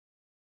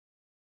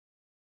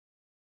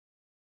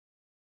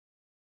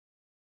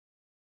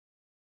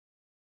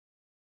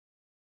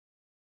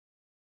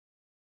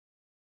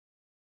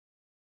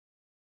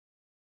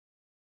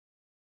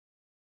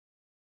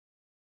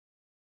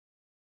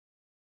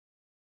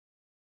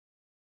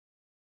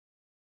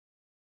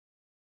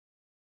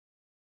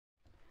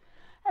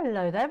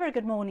Hello there, very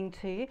good morning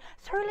to you.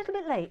 Sorry, a little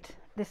bit late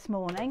this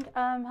morning.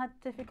 Had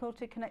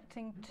difficulty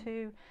connecting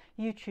to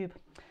YouTube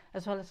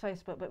as well as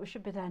Facebook, but we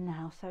should be there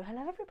now. So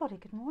hello everybody,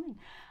 good morning.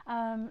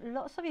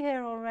 Lots of you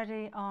here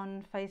already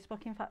on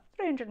Facebook, in fact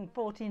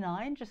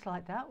 349, just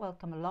like that.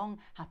 Welcome along,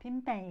 happy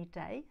May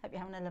Day. Hope you're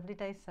having a lovely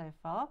day so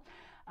far.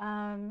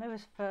 It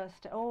was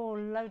first,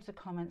 loads of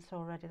comments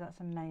already,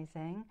 that's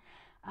amazing.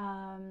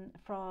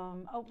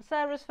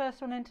 Sarah's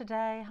first one in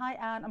today. Hi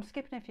Anne, I'm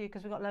skipping a few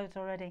because we've got loads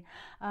already.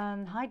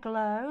 Hi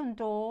Glow and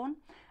Dawn,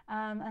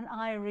 and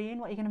Irene,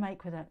 what are you going to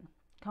make with it?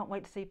 Can't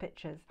wait to see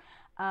pictures.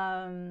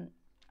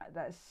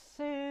 That's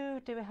Sue.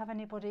 Do we have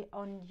anybody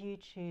on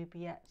YouTube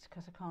yet?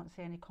 Because I can't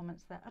see any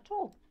comments there at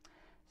all.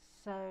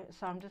 So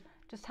I'm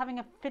just having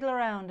a fiddle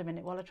around a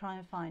minute while I try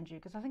and find you,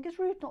 because I think it's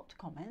rude not to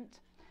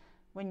comment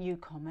when you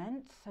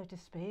comment, so to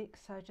speak.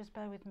 So just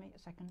bear with me a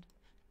second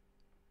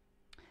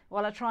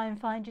while I try and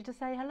find you to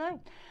say hello.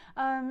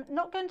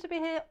 Not going to be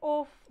here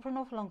for an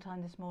awful long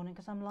time this morning,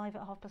 because I'm live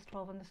at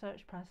 12:30 on the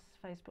Search Press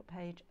Facebook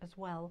page as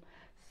well.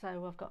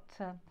 So I've got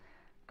a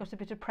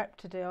bit of prep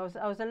to do.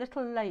 I was a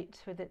little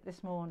late with it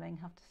this morning,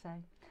 have to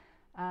say.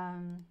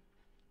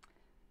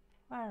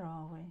 Where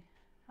are we?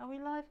 Are we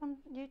live on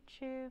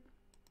YouTube?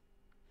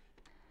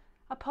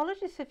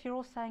 Apologies if you're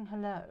all saying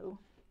hello,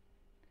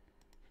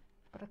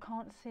 but I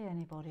can't see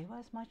anybody.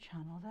 Where's my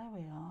channel? There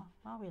we are.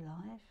 Are we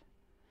live?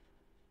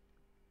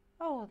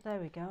 Oh, there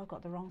we go. I've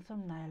got the wrong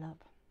thumbnail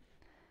up.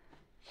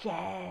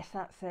 Yes,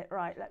 that's it.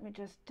 Right, let me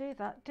just do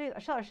that. I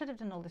should have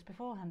done all this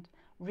beforehand,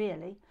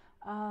 really.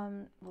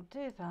 We'll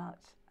do that.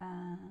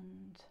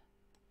 And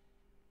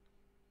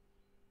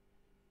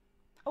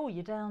oh,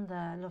 you're down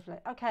there.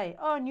 Lovely. Okay,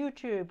 on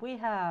YouTube we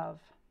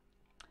have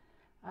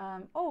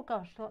oh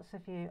gosh, lots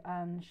of you.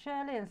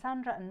 Shirley and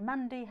Sandra and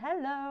Mandy,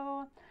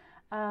 hello.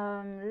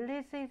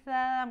 Lizzie's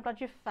there. I'm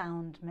glad you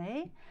found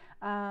me.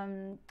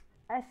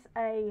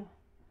 S.A.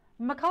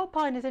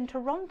 McAlpine is in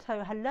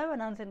Toronto, hello,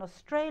 and Anne's in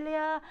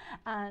Australia,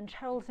 and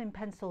Cheryl's in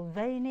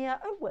Pennsylvania.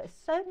 Oh, we're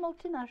so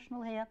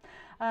multinational here.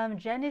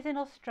 Jenny's in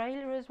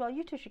Australia as well.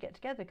 You two should get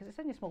together because it's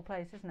only a small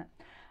place, isn't it?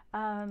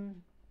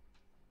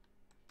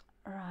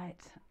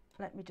 Right,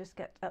 let me just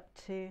get up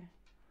to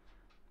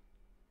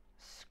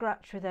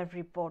scratch with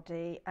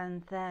everybody,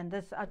 and then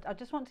I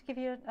just want to give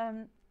you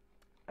a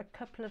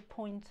couple of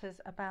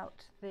pointers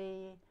about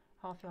the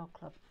Half Yard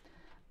Club.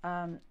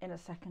 In a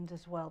second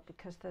as well,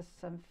 because there's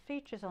some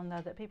features on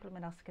there that people have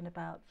been asking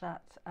about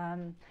that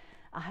I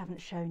haven't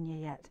shown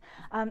you yet.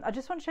 I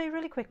just want to show you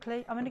really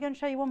quickly. I'm only going to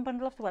show you one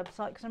bundle off the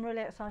website because I'm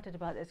really excited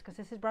about this, because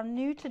this is brand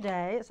new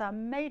today. It's our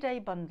May Day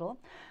bundle.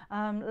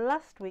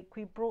 Last week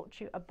we brought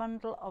you a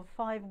bundle of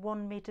 5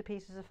 1-meter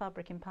pieces of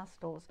fabric in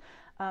pastels.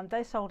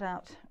 They sold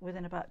out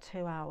within about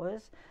 2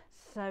 hours,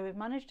 so we've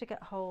managed to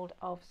get hold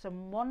of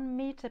some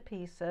 1-meter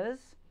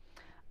pieces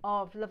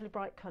of lovely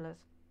bright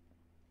colours.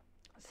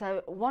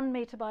 So 1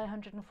 metre by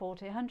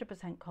 140,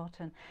 100%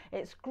 cotton.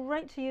 It's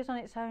great to use on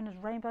its own as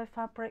rainbow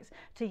fabrics,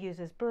 to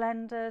use as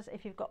blenders.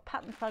 If you've got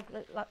pattern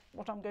fabric like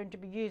what I'm going to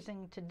be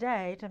using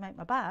today to make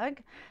my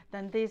bag,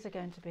 then these are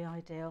going to be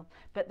ideal.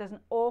 But there's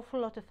an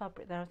awful lot of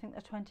fabric there. I think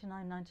they're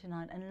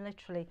 $29.99 and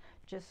literally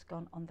just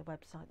gone on the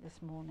website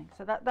this morning.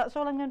 So that's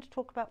all I'm going to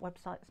talk about,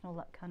 websites and all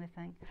that kind of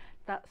thing.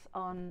 That's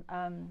on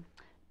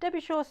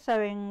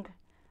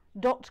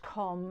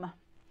debbieshawsewing.com.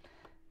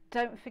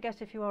 Don't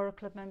forget, if you are a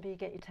club member, you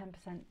get your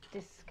 10%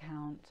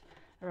 discount.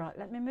 All right,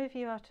 let me move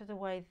you out of the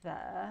way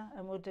there,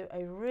 and we'll do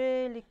a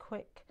really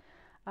quick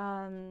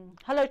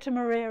hello to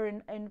Maria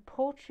in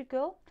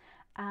Portugal,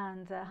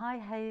 and hi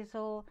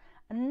Hazel.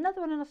 Another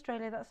one in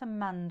Australia, that's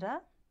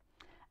Amanda.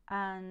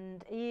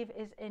 And Eve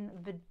is in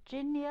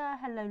Virginia.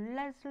 Hello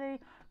Leslie.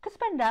 Could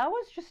spend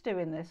hours just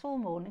doing this all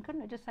morning,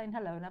 couldn't we? Just saying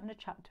hello and having a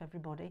chat to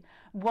everybody.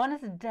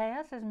 Buenos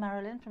dias, says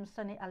Marilyn from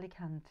sunny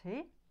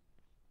Alicante.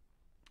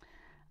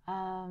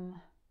 And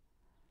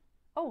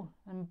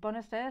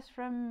Buenos Dias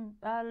from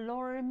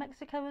Laura in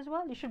Mexico as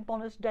well. You should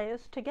Buenos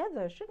Dias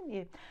together, shouldn't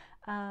you?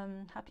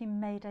 Happy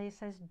May Day,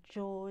 says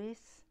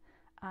Joyce.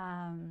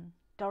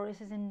 Doris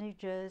is in New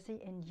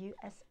Jersey in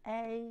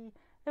USA.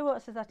 Who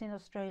else is that in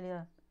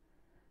Australia?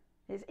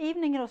 It's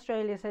evening in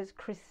Australia, says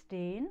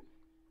Christine.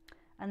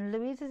 And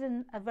Louise is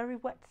in a very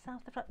wet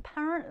south of France.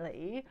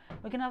 Apparently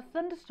we're going to have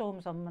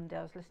thunderstorms on Monday.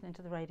 I was listening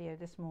to the radio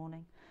this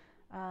morning.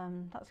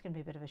 That's going to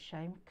be a bit of a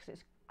shame, because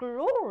it's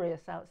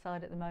glorious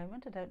outside at the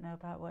moment. I don't know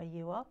about where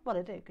you are. Well,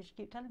 I do, because you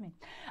keep telling me.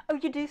 Oh,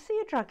 you do see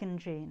a dragon,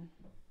 Jean?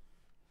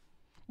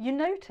 You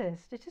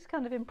noticed it is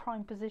kind of in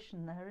prime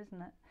position there, isn't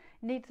it?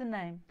 It needs a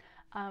name.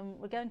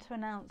 We're going to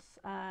announce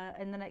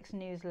in the next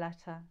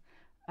newsletter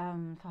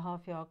for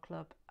Half Yard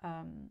Club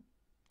a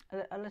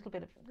little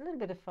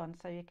bit of fun.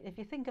 So if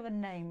you think of a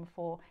name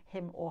for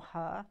him or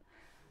her,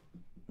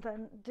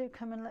 then do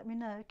come and let me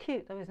know.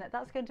 Cute though, isn't it?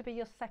 That's going to be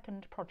your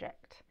second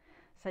project.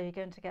 So you're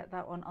going to get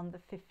that one on the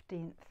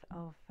 15th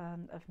of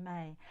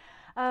May.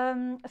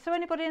 So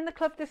anybody in the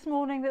club this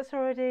morning that's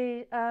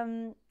already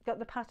got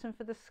the pattern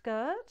for the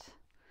skirt?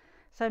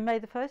 So May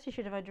the 1st, you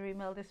should have had your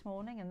email this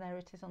morning, and there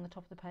it is on the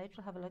top of the page.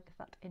 We'll have a look at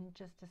that in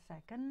just a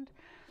second.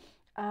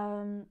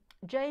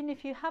 Jane,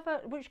 if you have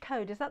which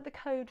code, is that the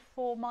code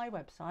for my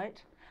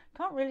website?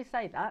 Can't really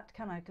say that,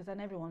 can I? Because then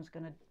everyone's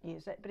going to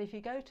use it. But if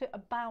you go to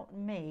About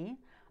Me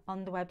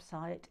on the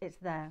website, it's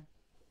there,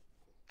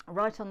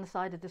 right on the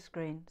side of the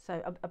screen.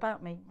 So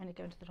About Me, when you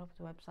go to the top of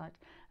the website,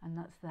 and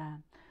that's there.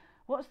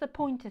 What's the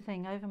pointer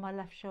thing over my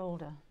left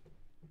shoulder?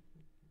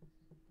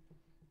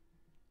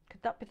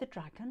 Could that be the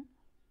dragon?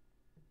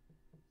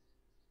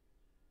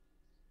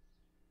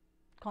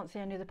 Can't see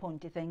any of the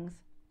pointy things,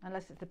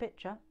 unless it's the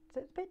picture. Is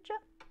it the picture?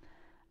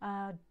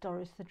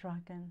 Doris the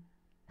dragon.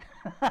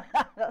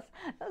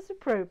 that's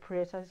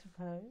appropriate, I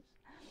suppose.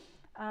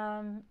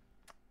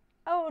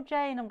 Oh,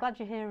 Jane, I'm glad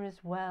you're here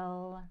as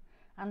well.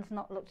 Anne's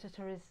not looked at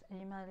her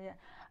email yet.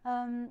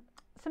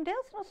 Somebody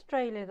else in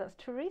Australia, that's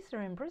Teresa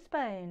in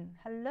Brisbane.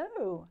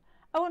 Hello.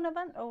 Oh, an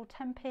event,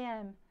 10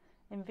 p.m.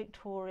 in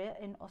Victoria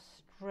in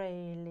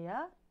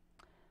Australia.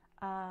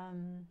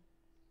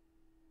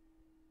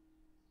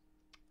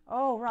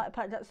 Oh, right,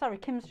 sorry,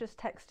 Kim's just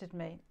texted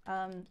me.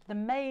 The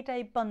May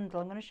Day bundle,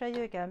 I'm going to show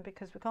you again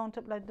because we can't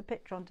upload the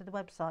picture onto the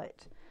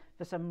website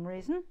for some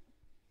reason.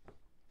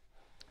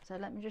 So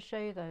let me just show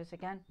you those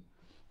again.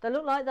 They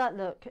look like that,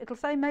 look. It'll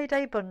say May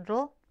Day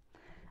bundle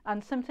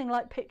and something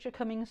like picture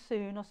coming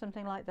soon or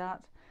something like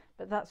that.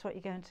 But that's what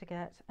you're going to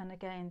get. And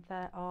again,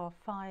 there are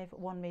 5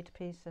 1-metre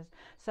pieces.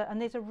 So,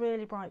 and these are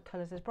really bright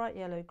colours. There's bright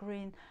yellow,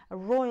 green, a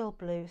royal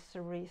blue,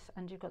 cerise,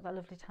 and you've got that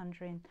lovely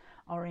tangerine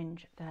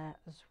orange there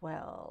as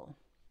well.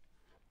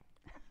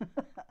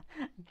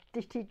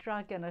 Ditty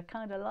Dragon, I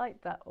kind of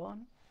like that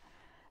one.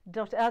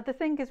 Dotty. The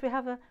thing is, we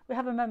have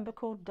a member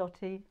called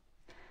Dotty,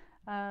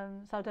 so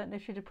I don't know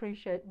if she'd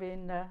appreciate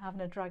being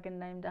having a dragon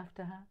named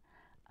after her.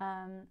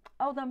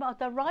 Oh,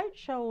 the right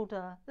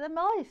shoulder, the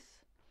mice.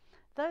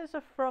 Those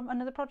are from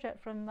another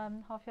project from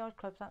Half Yard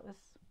Club. That was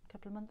a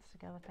couple of months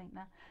ago, I think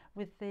now,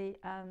 with the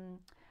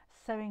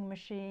sewing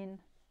machine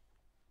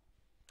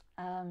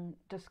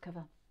dust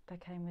cover. They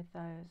came with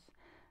those.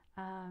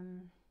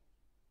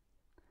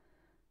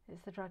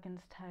 It's the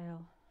dragon's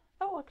tail.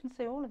 Oh, I can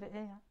see all of it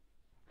here.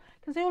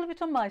 I can see all of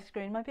it on my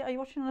screen. Maybe, are you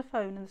watching on a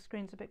phone and the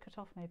screen's a bit cut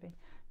off maybe?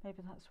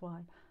 Maybe that's why.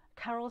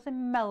 Carol's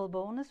in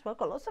Melbourne as well.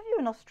 Got lots of you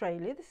in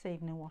Australia this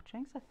evening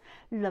watching, so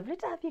lovely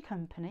to have your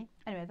company.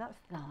 Anyway, that's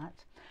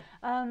that.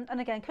 And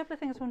again, a couple of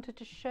things I wanted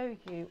to show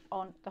you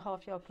on the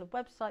Half Yard Club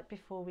website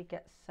before we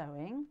get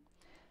sewing.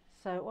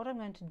 So what I'm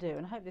going to do,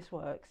 and I hope this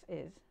works,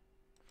 is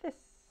this.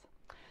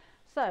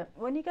 So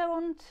when you go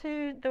on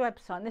to the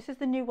website, and this is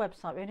the new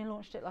website, we only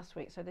launched it last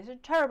week, so this is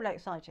terribly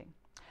exciting.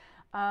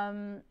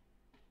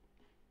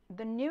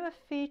 The newer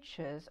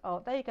features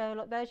are, there you go,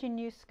 look, there's your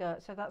new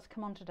skirt, so that's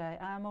come on today.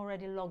 I'm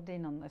already logged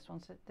in on this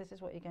one, so this is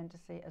what you're going to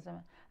see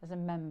as a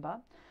member.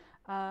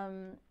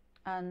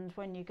 And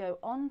when you go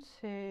on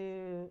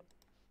to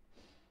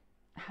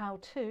how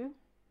to,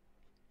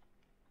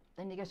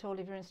 then you get all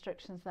of your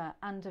instructions there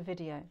and a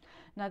video.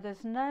 Now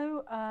there's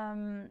no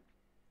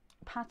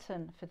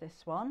pattern for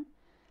this one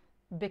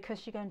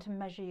because you're going to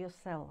measure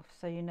yourself,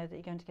 so you know that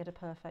you're going to get a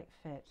perfect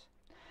fit.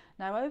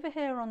 Now over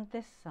here on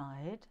this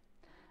side,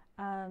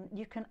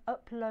 you can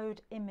upload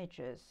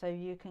images, so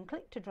you can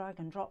click to drag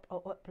and drop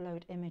or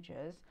upload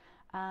images,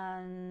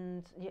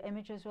 and your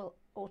images will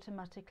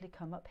automatically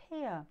come up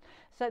here.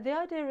 So the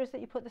idea is that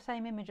you put the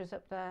same images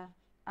up there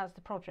as the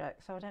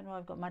project. So I don't know why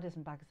I've got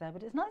Madison bags there,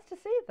 but it's nice to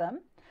see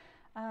them.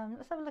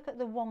 Let's have a look at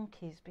the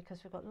wonkies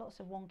because we've got lots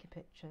of wonky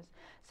pictures.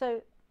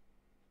 So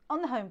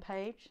on the home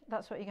page,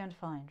 that's what you're going to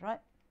find,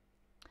 right?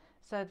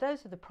 So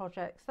those are the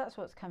projects. That's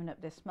what's coming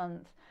up this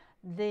month.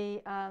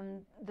 The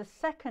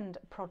second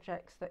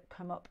projects that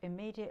come up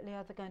immediately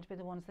are going to be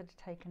the ones that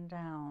are taken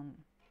down.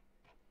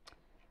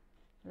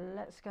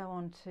 Let's go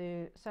on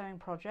to sewing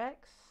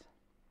projects.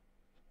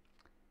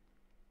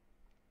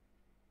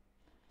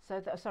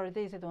 So sorry,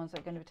 these are the ones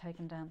that are going to be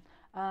taken down.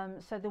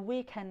 So the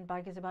weekend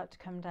bag is about to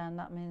come down.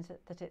 That means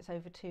that it's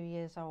over 2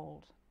 years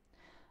old.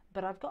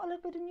 But I've got a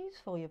little bit of news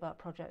for you about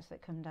projects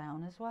that come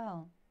down as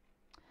well.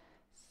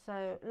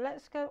 So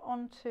let's go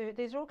on to,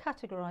 these are all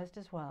categorized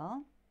as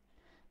well.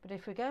 But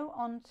if we go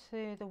on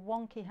to the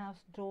Wonky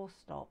House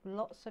doorstop,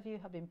 lots of you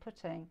have been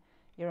putting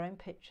your own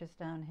pictures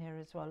down here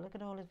as well. Look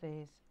at all of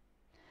these.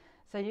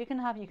 So you can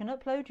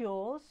upload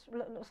yours.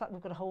 Looks like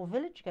we've got a whole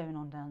village going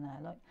on down there.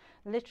 Look,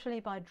 literally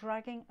by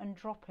dragging and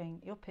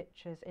dropping your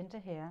pictures into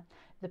here,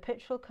 the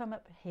picture will come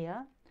up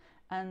here,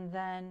 and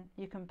then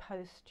you can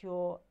post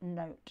your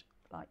note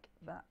like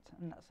that,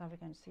 and that's how we're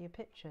going to see your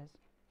pictures.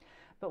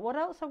 But what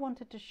else I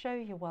wanted to show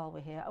you while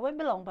we're here, I won't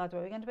be long by the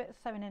way, we're going to do a bit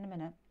of sewing in a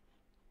minute.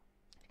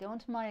 Go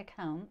onto my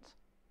account.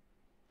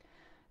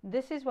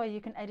 This is where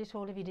you can edit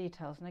all of your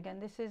details, and again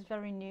this is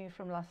very new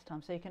from last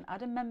time, so you can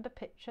add a member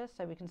picture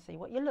so we can see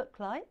what you look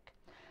like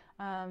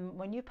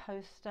when you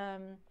post a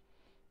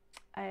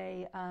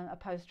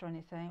post or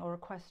anything or a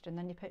question,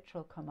 then your picture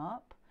will come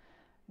up.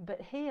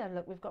 But here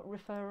look, we've got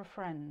refer a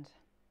friend.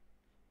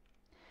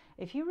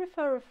 If you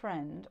refer a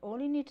friend,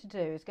 all you need to do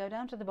is go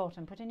down to the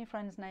bottom, put in your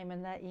friend's name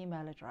and their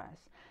email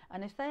address,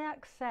 and if they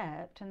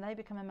accept and they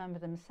become a member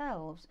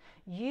themselves,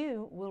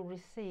 you will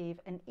receive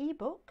an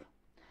ebook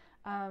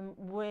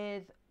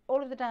with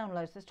all of the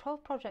downloads. There's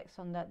 12 projects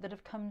on there that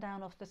have come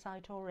down off the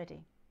site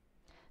already.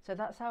 So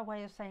that's our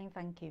way of saying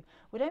thank you.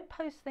 We don't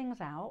post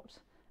things out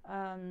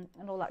and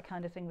all that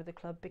kind of thing with the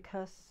club,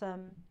 because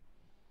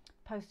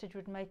postage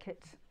would make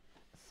it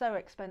so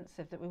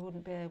expensive that we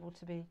wouldn't be able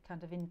to be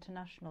kind of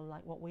international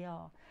like what we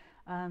are.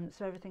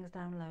 So everything's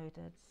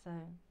downloaded. So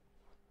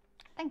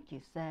thank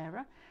you,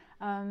 Sarah.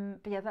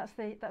 But yeah, that's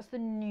the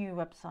new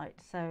website.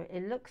 So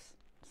it looks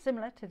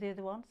similar to the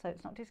other one, so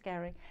it's not too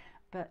scary.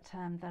 But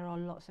there are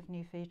lots of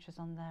new features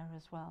on there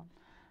as well.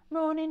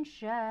 Morning,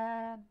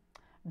 Cher.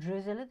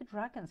 Drusilla the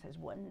Dragon says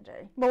one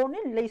day.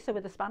 Morning, Lisa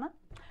with the spanner.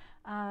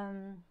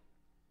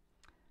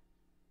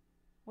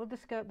 Will the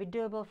skirt be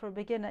doable for a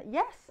beginner?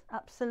 Yes,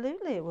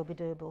 absolutely it will be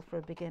doable for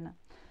a beginner.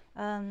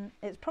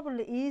 It's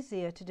probably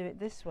easier to do it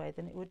this way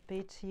than it would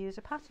be to use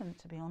a pattern,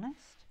 to be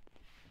honest,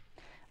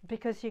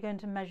 because you're going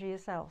to measure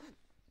yourself.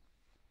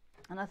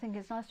 And I think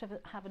it's nice to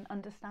have an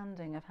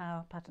understanding of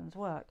how patterns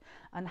work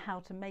and how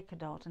to make a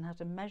dart and how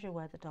to measure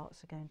where the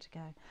darts are going to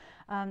go.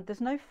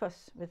 There's no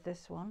fuss with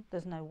this one.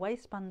 There's no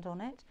waistband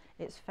on it.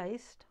 It's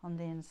faced on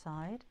the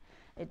inside.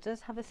 It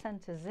does have a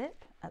centre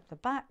zip at the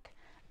back,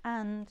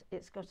 and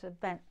it's got a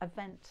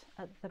vent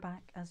at the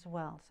back as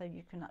well, so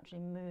you can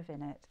actually move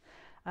in it.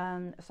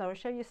 So I'll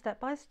show you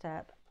step by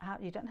step how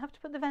you don't have to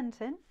put the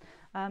vent in.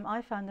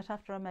 I found that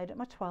after I made up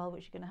my 12,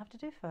 which you're going to have to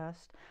do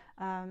first,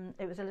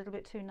 it was a little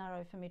bit too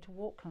narrow for me to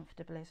walk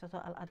comfortably, so I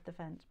thought I'll add the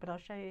vent. But I'll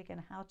show you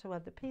again how to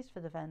add the piece for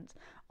the vent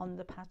on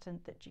the pattern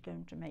that you're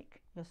going to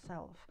make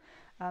yourself.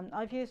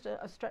 I've used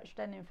a stretch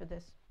denim for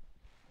this,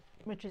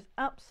 which is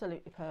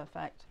absolutely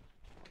perfect,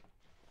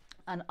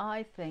 and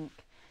I think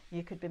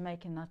you could be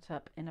making that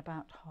up in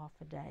about half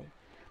a day.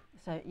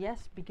 So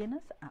yes,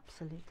 beginners,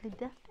 absolutely,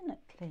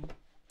 definitely.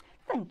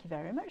 Thank you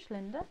very much,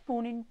 Linda.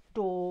 Morning,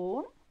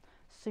 Dawn.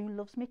 Sue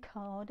loves me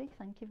cardi.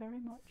 Thank you very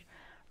much.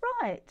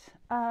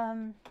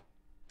 Right.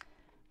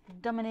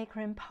 Dominica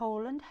in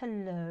Poland.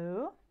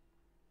 Hello.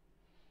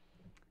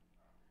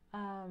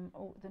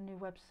 Oh, the new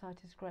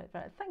website is great.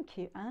 Thank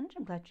you, Ange.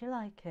 I'm glad you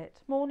like it.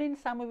 Morning,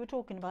 Sam. We were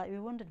talking about you.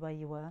 We wondered where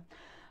you were.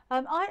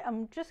 I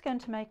am just going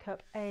to make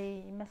up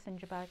a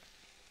messenger bag.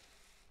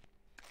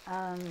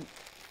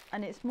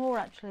 And it's more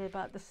actually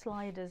about the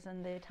sliders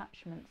and the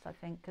attachments, I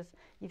think, because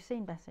you've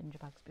seen messenger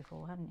bags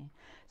before, haven't you?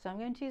 So I'm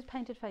going to use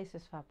Painted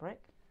Faces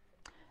fabric,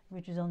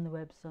 which is on the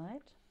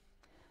website.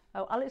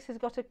 Oh, Alex has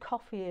got a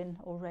coffee in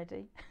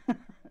already.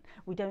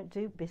 We don't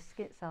do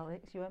biscuits,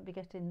 Alex. You won't be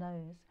getting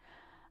those.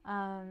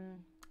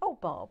 Oh,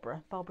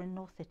 Barbara in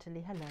North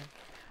Italy. Hello.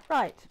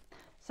 Right.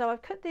 So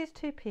I've cut these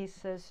two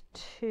pieces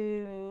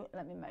to,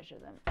 let me measure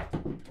them.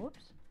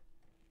 Whoops.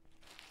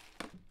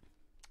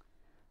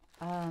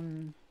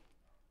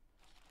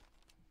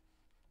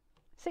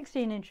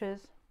 16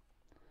 inches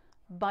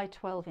by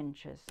 12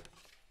 inches.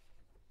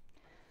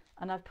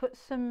 And I've put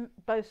some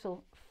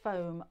Bosal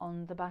foam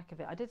on the back of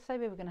it. I did say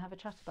we were going to have a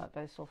chat about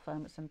Bosal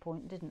foam at some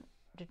point, didn't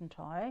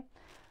I?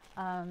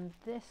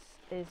 This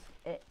is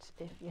it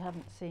if you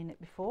haven't seen it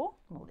before.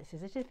 Well, this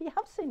is it if you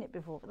have seen it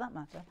before, for that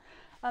matter.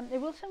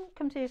 It will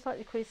come to you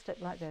slightly creased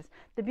up like this.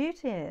 The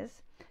beauty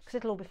is, because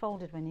it'll all be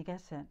folded when you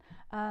get it,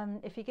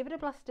 if you give it a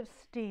blast of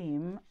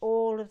steam,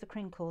 all of the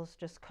crinkles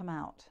just come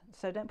out.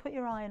 So don't put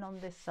your iron on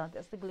this side,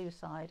 that's the glue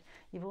side.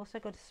 You've also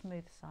got a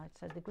smooth side.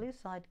 So the glue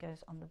side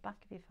goes on the back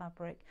of your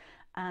fabric,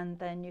 and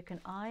then you can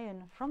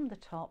iron from the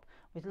top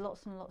with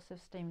lots and lots of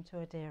steam to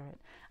adhere it.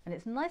 And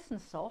it's nice and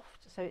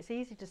soft, so it's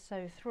easy to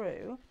sew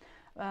through,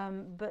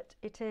 but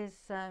it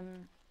is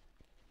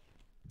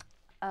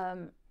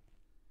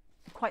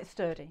quite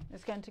sturdy.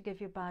 It's going to give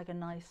your bag a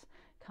nice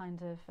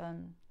kind of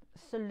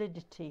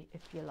solidity,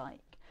 if you like.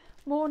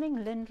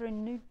 Morning, Linda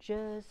in New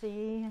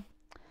Jersey.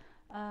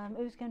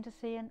 Who's going to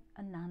see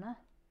a nana?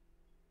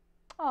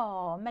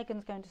 Oh,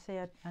 Megan's going to see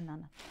a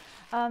nana.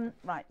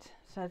 Right,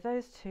 so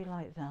those two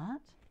like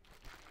that.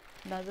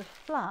 Now the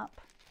flap,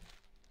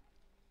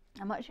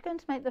 I'm actually going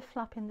to make the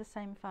flap in the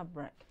same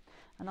fabric,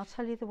 and I'll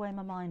tell you the way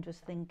my mind was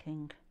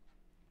thinking.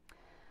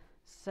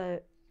 So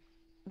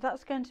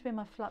that's going to be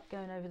my flap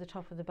going over the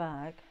top of the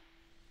bag.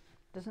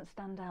 Doesn't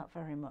stand out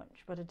very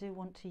much, but I do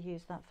want to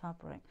use that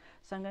fabric.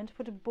 So I'm going to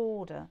put a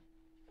border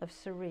of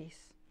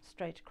cerise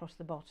straight across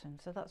the bottom.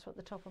 So that's what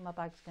the top of my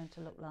bag's going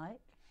to look like.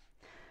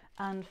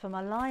 And for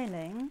my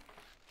lining,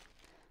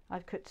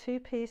 I've cut two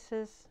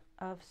pieces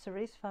of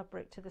cerise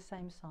fabric to the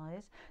same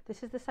size.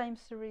 This is the same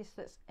cerise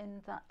that's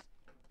in that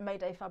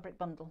Mayday fabric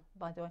bundle,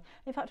 by the way.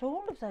 In fact,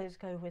 all of those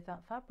go with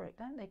that fabric,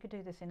 don't they? You could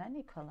do this in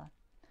any colour.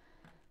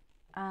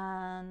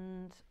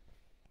 And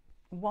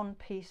one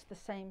piece the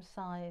same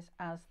size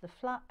as the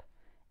flap,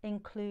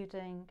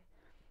 including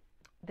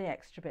the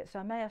extra bit. So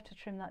I may have to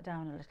trim that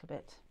down a little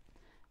bit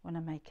when I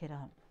make it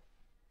up.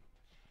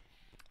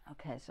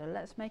 Okay, so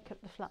let's make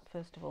up the flap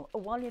first of all. Oh,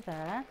 while you're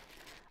there,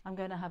 I'm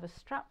going to have a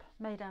strap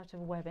made out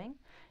of webbing.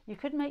 You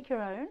could make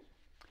your own.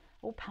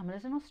 Oh,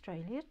 Pamela's in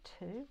Australia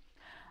too.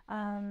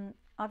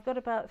 I've got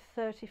about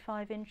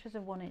 35 inches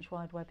of 1 inch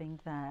wide webbing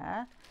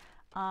there.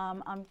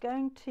 I'm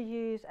going to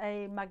use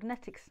a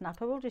magnetic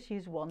snapper. We'll just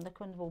use one, they're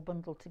kind of all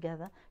bundled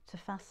together to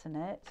fasten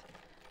it.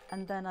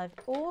 And then I've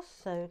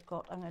also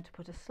got, I'm going to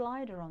put a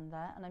slider on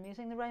there, and I'm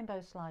using the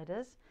rainbow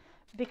sliders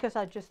because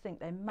I just think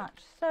they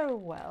match so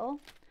well.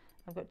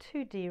 I've got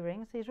 2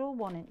 D-rings, these are all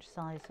 1-inch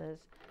sizes,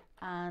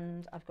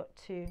 and I've got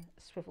 2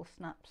 swivel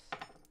snaps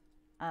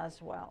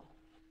as well.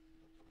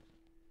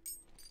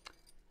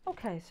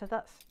 Okay, so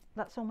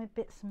that's all my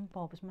bits and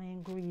bobs, my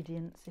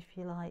ingredients if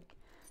you like.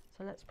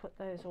 So let's put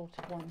those all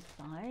to one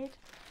side.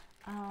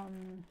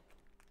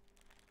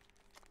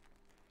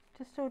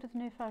 Just ordered the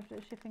new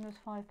fabric, shipping was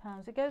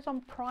 £5. It goes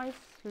on price,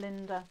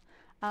 Linda,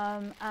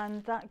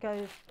 and that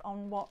goes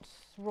on what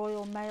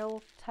Royal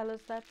Mail tell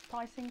us their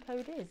pricing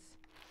code is.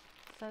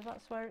 So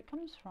that's where it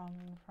comes from,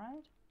 I'm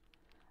afraid.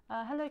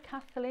 Hello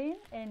Kathleen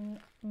in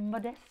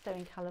Modesto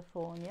in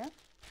California.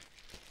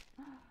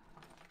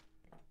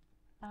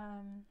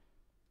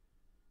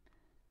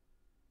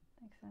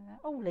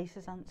 Oh,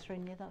 Lisa's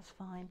answering you, that's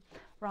fine.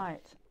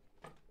 Right,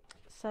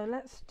 so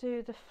let's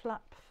do the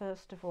flap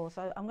first of all.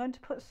 So I'm going to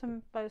put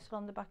some Bosul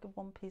on the back of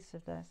one piece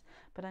of this,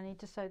 but I need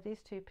to sew these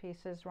 2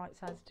 pieces right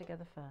sides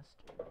together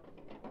first.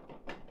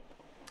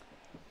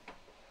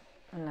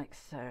 Like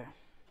so.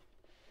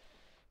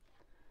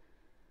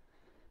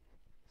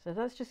 So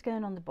that's just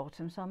going on the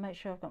bottom, so I'll make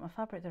sure I've got my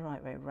fabric the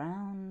right way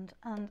round,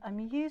 and I'm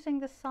using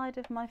the side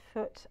of my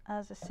foot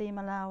as a seam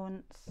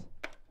allowance.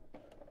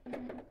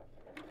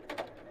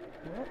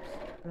 Whoops,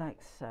 like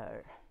so.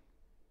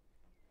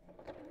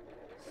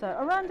 So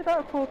around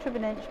about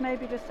 1/4 inch,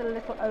 maybe just a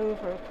little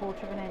over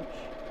 1/4 inch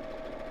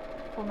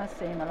for my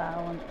seam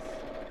allowance.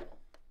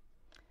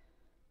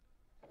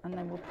 And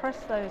then we'll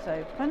press those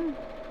open.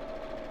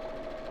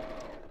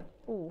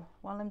 Oh,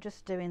 while I'm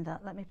just doing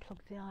that, let me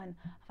plug the iron.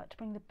 I've had to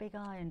bring the big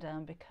iron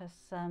down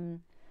because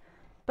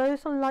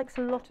Bosul likes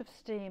a lot of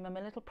steam and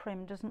my little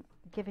Prim doesn't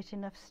give it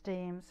enough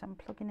steam, so I'm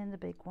plugging in the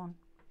big one.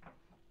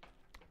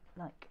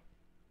 Like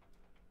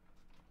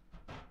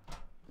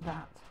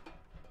that.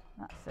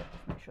 That's it,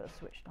 just make sure it's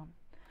switched on.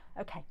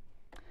 Okay,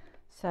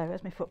 so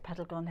where's my foot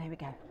pedal gone? Here we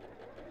go.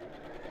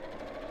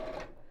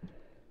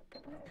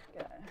 There we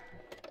go.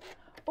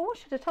 Oh, I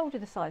should have told you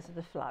the size of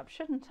the flap,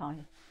 shouldn't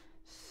I,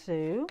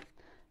 Sue?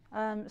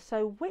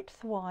 So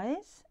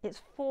width-wise, it's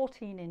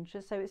 14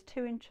 inches, so it's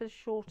 2 inches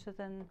shorter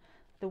than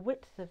the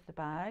width of the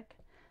bag.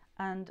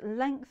 And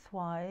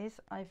length-wise,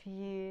 I've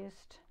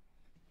used,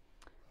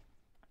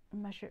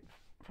 measure it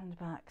from the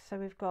back, so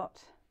we've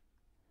got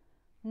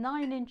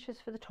 9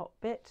 inches for the top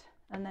bit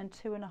and then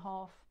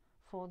 2.5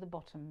 for the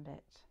bottom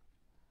bit.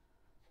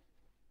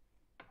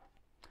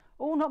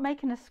 Oh, not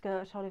making a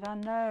skirt, Oliver,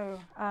 no.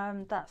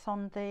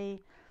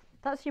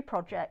 That's your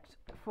project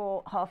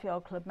for Half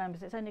Yard Club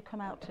members. It's only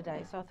come out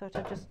today, so I thought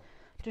I'd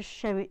just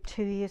show it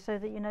to you so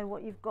that you know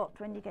what you've got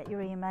when you get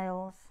your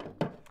emails.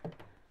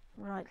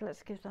 Right,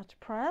 let's give that a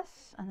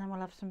press, and then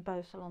we'll have some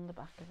Bosul on the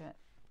back of it.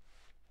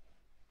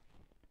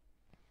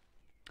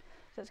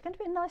 So it's going to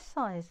be a nice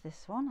size,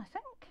 this one, I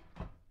think.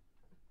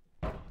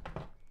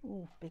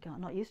 Oh, big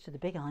iron, not used to the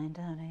big iron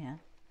down here.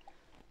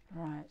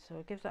 Right, so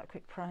we'll give that a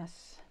quick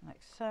press,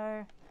 like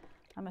so.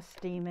 Am I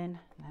steaming?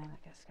 No,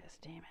 let's get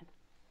steaming.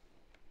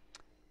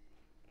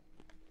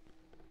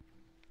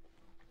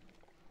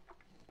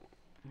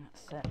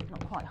 That's it,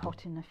 not quite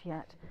hot enough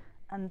yet.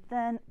 And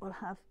then we'll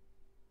have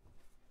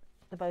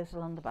the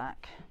Bosul on the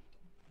back.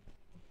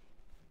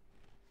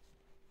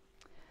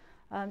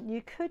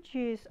 You could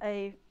use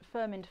a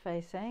firm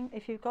interfacing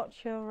if you've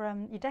got your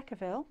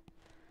Decaville.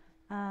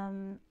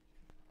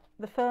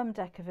 The firm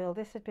Decaville,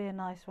 this would be a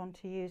nice one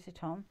to use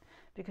it on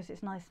because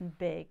it's nice and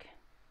big.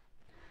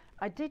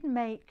 I did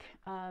make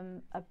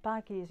a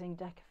bag using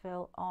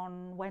Decaville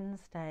on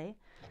Wednesday.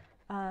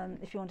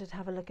 If you wanted to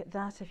have a look at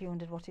that, if you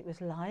wondered what it was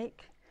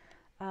like.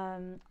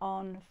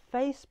 On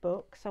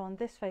Facebook, so on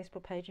this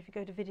Facebook page, if you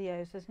go to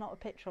videos, there's not a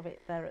picture of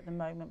it there at the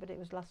moment, but it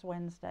was last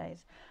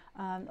Wednesday's.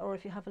 Or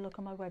if you have a look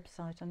on my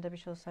website on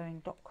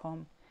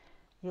debbieshawsewing.com,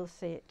 you'll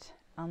see it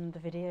on the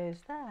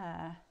videos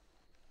there.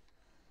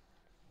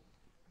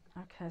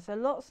 Okay, so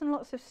lots and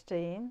lots of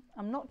steam.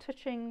 I'm not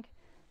touching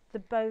the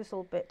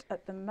Bosul bit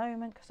at the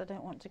moment because I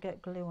don't want to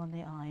get glue on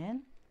the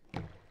iron.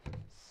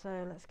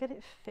 So let's get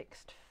it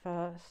fixed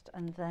first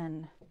and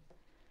then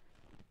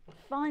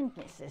find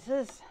my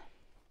scissors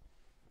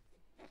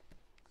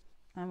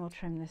and we'll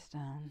trim this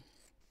down.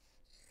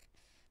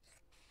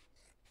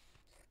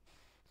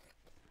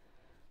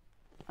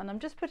 And I'm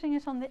just putting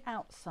it on the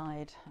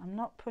outside. I'm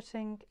not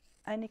putting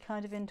any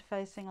kind of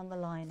interfacing on the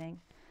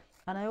lining.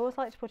 And I always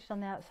like to put it on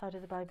the outside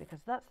of the bag because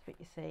that's the bit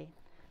you see,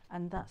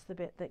 and that's the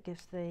bit that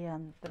gives the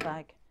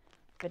bag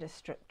a bit of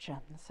structure.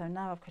 So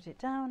now I've cut it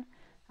down,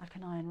 I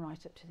can iron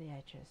right up to the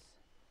edges.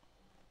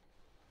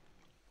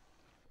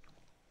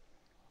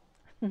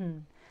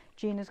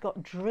 Gina's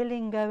got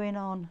drilling going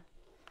on.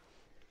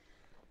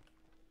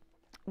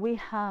 We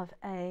have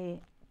a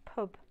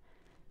pub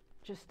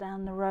just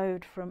down the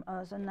road from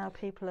us, and now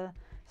people are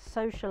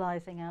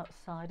socialising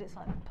outside. It's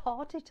like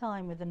party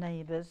time with the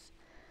neighbours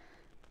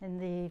in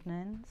the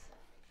evenings.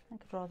 I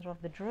think I'd rather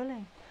have the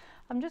drilling.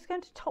 I'm just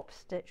going to top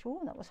stitch. Oh,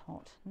 that was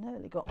hot,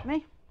 nearly got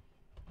me.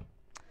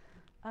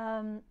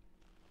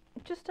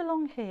 Just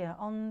along here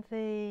on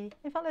the,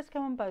 in fact let's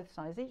go on both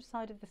sides, each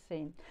side of the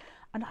seam.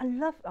 And I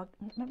love, I'll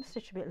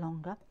stitch a bit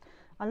longer.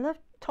 I love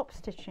top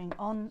stitching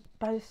on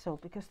bow saw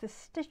because the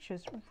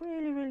stitches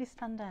really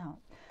stand out.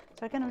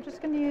 So again, I'm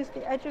just going to use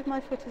the edge of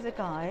my foot as a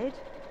guide.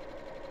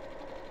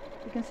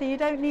 You can see you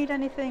don't need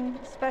anything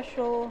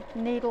special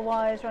needle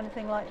wise or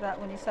anything like that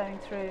when you're sewing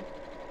through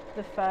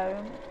the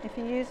foam. If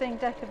you're using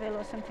Decaville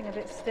or something a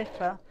bit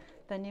stiffer,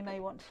 then you may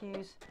want to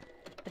use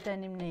a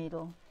denim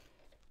needle.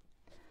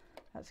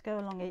 Let's go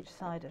along each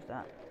side of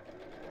that.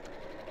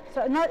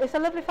 So it's a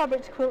lovely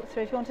fabric to quilt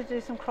through if you want to do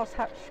some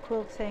cross-hatch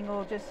quilting,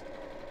 or just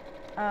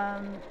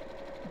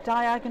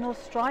diagonal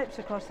stripes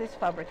across this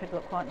fabric would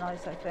look quite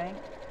nice, I think.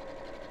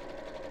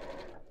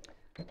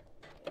 There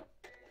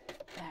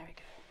we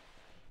go.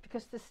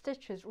 Because the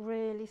stitches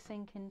really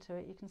sink into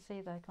it. You can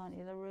see there, can't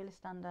you? They really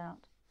stand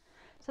out.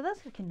 So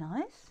that's looking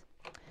nice.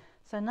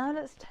 So now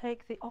let's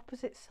take the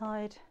opposite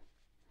side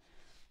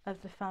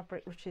of the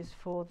fabric, which is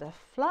for the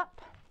flap.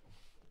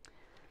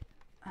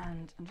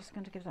 And I'm just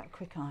going to give that a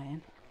quick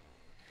iron.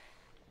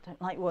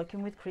 Don't like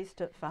working with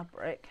creased up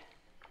fabric.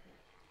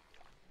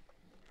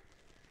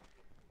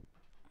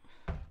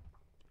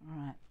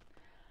 Right.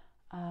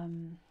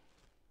 And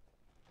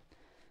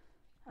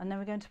then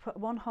we're going to put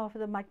 1/2 of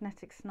the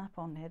magnetic snap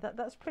on here.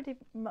 That's pretty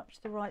much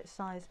the right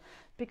size,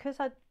 because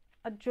I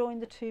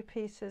joined the two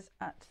pieces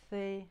at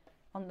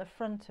on the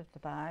front of the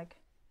bag.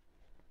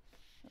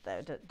 There,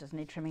 it does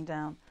need trimming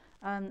down.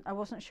 I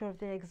wasn't sure of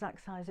the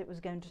exact size it was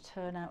going to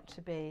turn out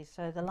to be,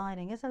 so the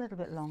lining is a little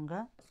bit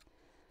longer,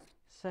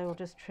 so we'll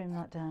just trim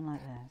that down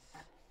like this.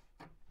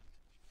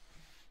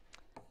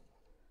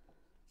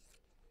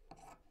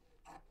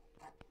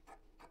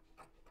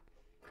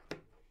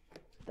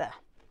 There.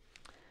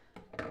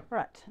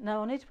 Right,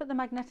 now I need to put the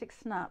magnetic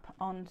snap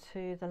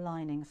onto the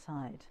lining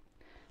side,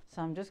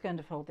 so I'm just going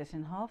to fold this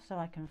in half so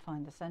I can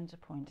find the center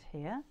point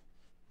here.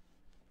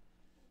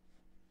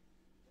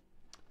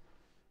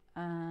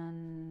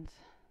 And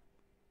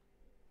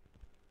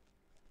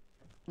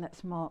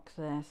let's mark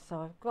this.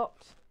 So I've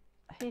got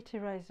a heat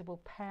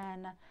erasable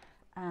pen,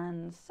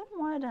 and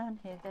somewhere down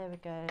here, there we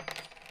go,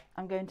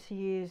 I'm going to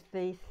use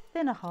the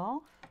thinner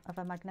half of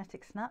a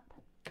magnetic snap,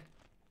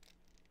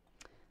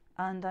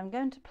 and I'm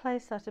going to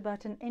place that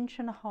about 1.5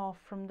 inches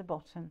from the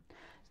bottom.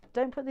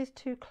 Don't put these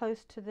too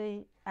close to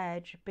the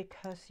edge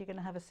because you're going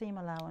to have a seam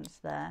allowance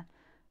there,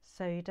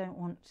 so you don't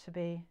want to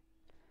be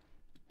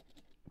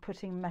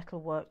putting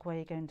metal work where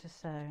you're going to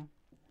sew.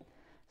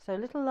 So a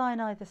little line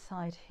either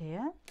side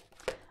here.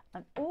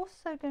 I'm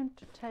also going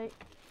to take,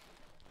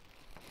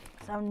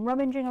 so I'm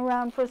rummaging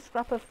around for a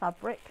scrap of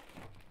fabric.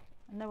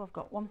 I know I've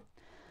got one.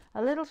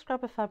 A little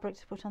scrap of fabric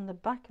to put on the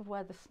back of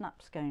where the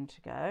snap's going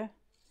to go,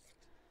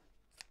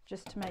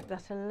 just to make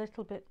that a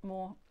little bit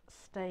more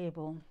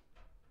stable.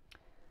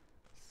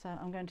 So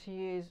I'm going to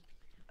use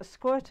a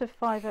squirt of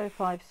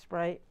 505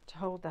 spray to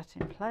hold that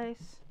in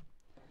place.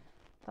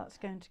 That's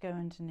going to go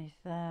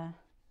underneath there,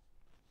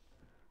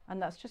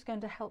 and that's just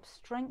going to help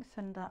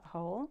strengthen that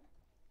hole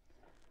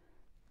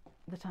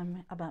that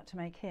I'm about to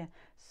make here.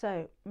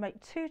 So make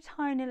 2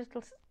 tiny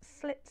little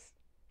slits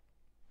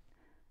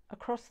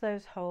across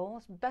those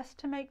holes. Best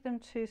to make them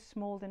too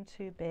small than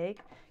too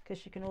big,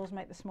 because you can always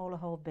make the smaller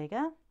hole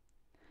bigger.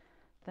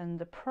 Then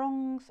the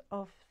prongs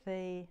of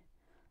the,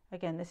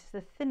 again, this is the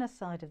thinner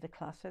side of the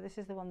clasp, so this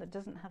is the one that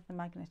doesn't have the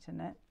magnet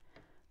in it,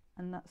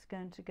 and that's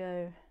going to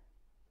go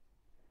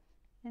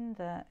in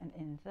there and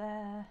in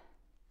there.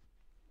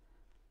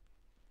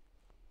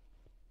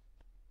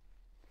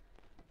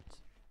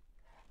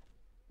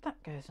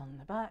 That goes on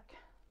the back.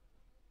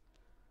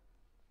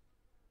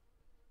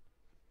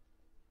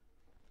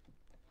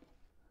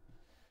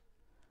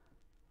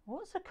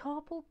 What's a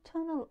carpal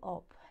tunnel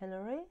op,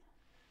 Hilary?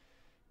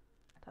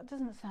 That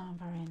doesn't sound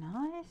very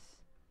nice.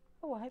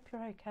 Oh, I hope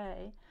you're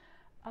okay.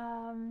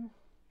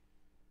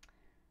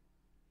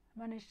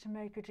 Managed to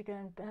make it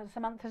again.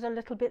 Samantha's a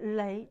little bit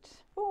late.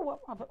 Oh,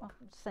 I've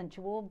sent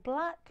you all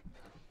black.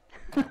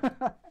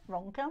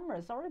 Wrong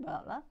camera, sorry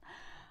about that.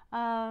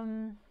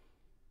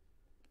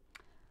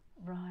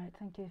 Right,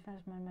 thank you.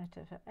 There's my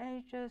meta for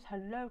ages.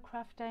 Hello,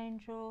 Craft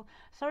Angel.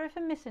 Sorry for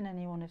missing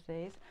any one of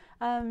these.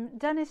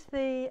 Dennis,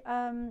 the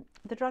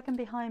dragon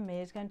behind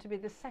me is going to be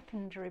the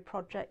secondary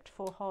project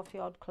for Half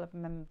Yard Club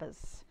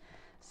members.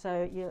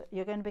 So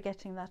you're going to be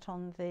getting that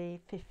on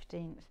the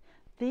 15th.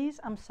 These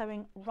I'm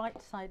sewing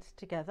right sides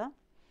together.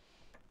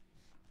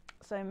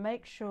 So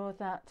make sure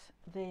that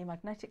the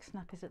magnetic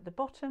snap is at the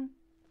bottom.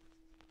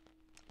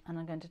 And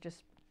I'm going to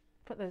just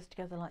put those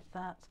together like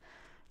that.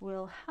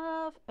 We'll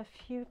have a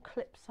few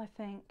clips, I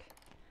think,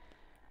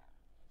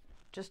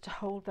 just to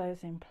hold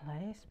those in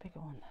place, bigger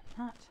one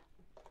than that,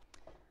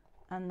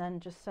 and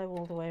then just sew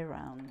all the way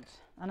around.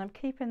 And I'm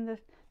keeping the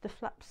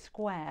flap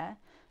square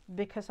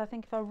because I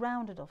think if I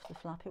rounded off the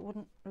flap it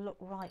wouldn't look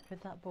right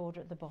with that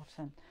border at the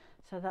bottom.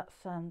 So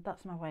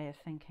that's my way of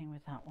thinking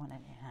with that one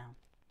anyhow.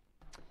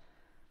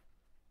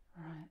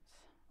 Right,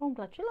 oh, I'm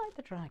glad you like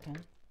the dragon.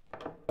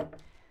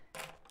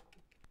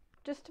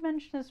 Just to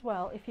mention as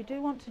well, if you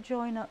do want to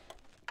join up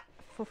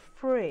for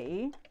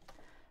free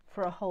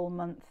for a whole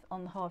month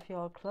on the Half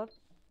Yard Club,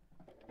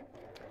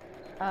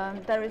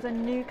 there is a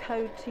new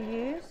code to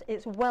use.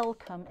 It's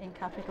welcome in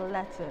capital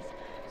letters.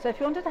 So if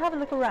you wanted to have a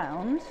look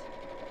around,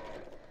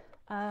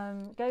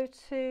 go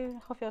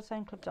to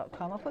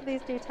halfyardsoundclub.com. I'll put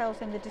these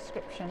details in the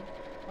description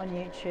on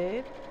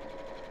YouTube.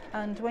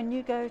 And when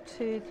you go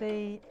to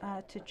the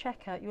to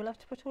checkout, you'll have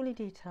to put all your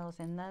details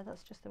in there.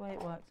 That's just the way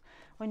it works.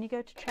 When you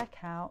go to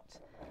checkout,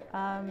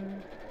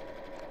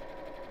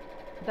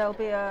 there'll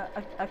be a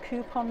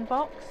coupon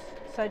box.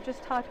 So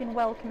just type in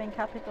welcome in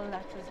capital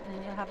letters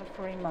and you'll have a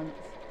free month.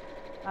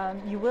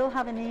 You will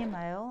have an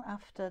email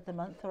after the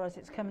month, or as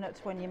it's coming up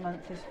to when your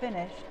month is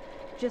finished,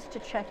 just to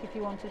check if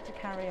you wanted to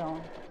carry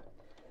on.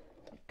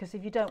 Because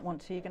if you don't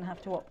want to, you're going to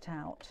have to opt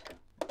out.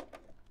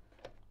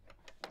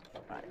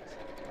 Right,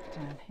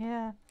 down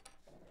here.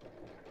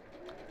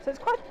 So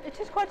it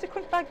is quite a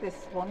quick bag,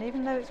 this one,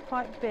 even though it's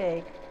quite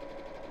big.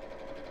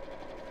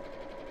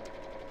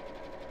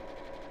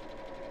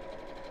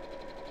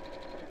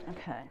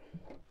 Okay.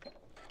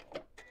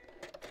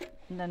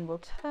 And then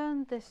we'll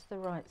turn this the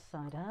right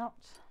side out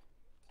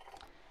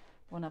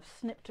when I've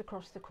snipped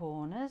across the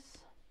corners.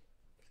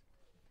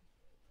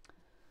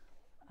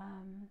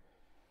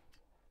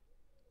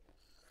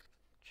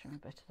 Trim a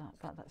bit of that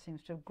back. That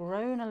seems to have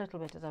grown a little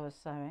bit as I was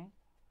sewing.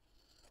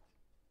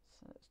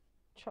 So let's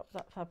chop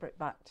that fabric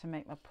back to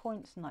make my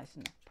points nice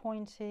and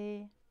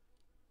pointy.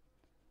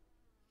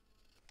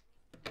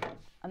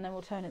 And then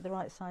we'll turn it the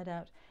right side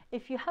out.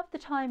 If you have the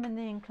time and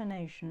the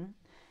inclination,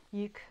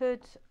 you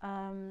could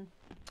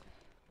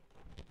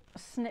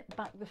snip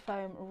back the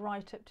foam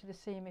right up to the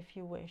seam if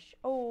you wish.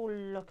 Oh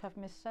look, I've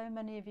missed so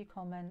many of your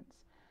comments.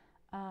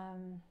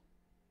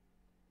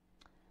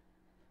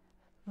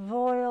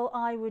 Voile,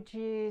 I would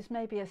use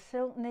maybe a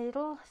silk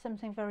needle,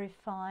 something very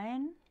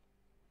fine.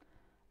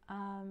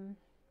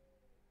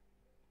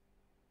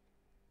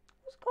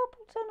 What's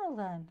carpal tunnel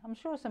then? I'm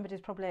sure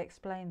somebody's probably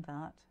explained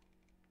that.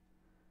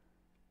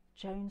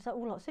 Jones, oh,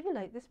 lots of you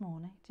late this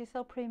morning. Do you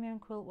sell premium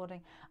quilt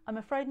wadding? I'm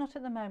afraid not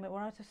at the moment.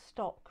 We're out of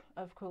stock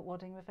of quilt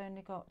wadding. We've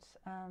only got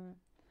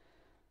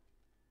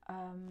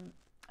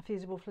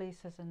fusible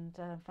fleeces and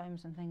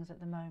foams and things at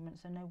the moment,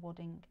 so no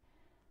wadding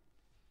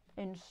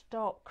in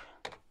stock.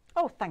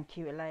 Oh, thank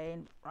you,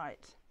 Elaine.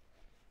 Right.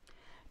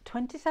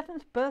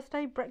 27th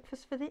birthday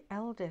breakfast for the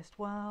eldest.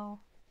 Wow.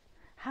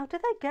 How do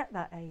they get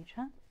that age,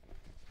 huh?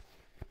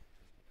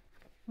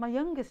 My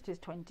youngest is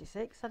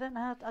 26. I don't know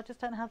how, I just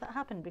don't know how that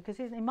happened, because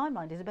he's, in my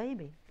mind, he's a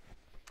baby.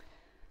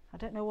 I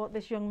don't know what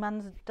this young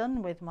man's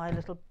done with my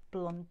little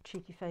blonde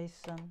cheeky face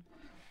son.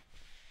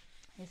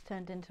 He's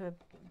turned into a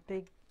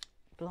big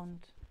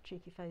blonde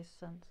cheeky face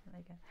son. So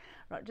there you go.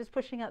 Right, just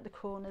pushing out the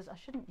corners. I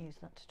shouldn't use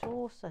that at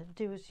all. So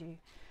do as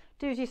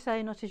you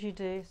say, not as you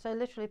do. So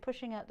literally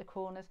pushing out the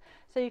corners.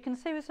 So you can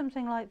see with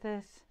something like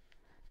this,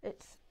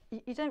 it's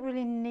you don't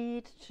really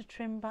need to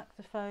trim back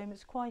the foam.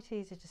 It's quite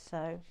easy to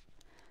sew.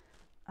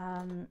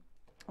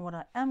 What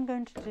I am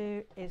going to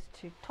do is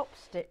to top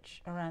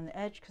stitch around the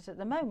edge, because at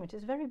the moment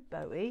it's very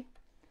bowy.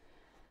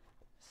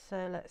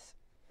 So let's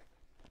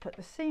put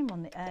the seam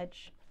on the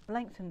edge,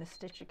 lengthen the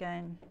stitch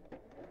again,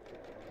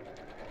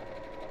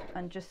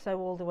 and just sew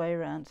all the way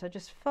around. So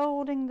just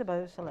folding the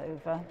bowsel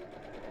over.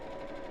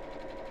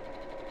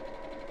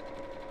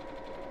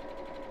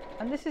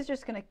 And this is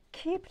just going to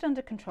keep it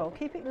under control,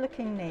 keep it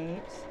looking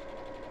neat.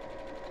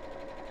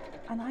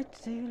 And I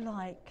do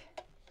like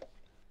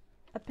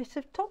a bit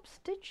of top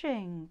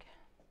stitching.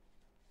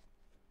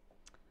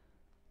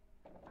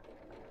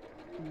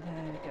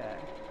 There we go.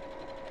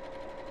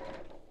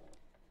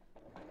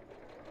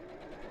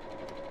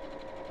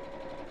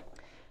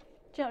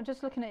 Do you know, I'm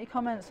just looking at your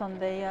comments on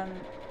the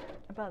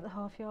about the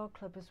Half Yard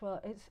Club as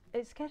well.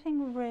 It's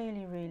getting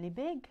really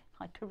big.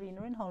 Hi,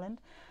 Karina in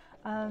Holland.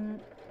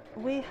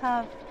 We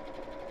have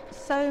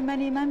so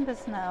many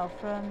members now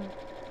from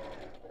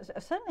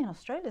certainly in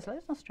Australia. There's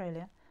loads in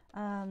Australia.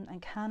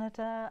 And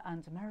Canada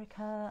and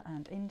America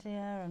and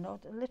India and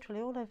literally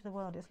all over the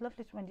world. It's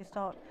lovely when you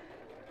start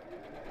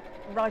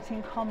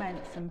writing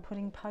comments and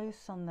putting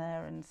posts on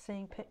there and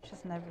seeing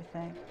pictures and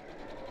everything.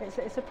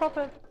 It's a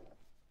proper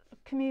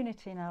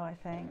community now, I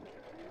think.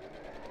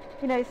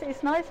 You know,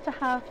 it's nice to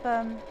have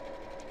I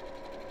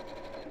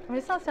mean,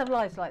 it's nice to have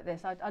lives like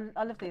this. I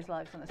love these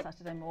lives on a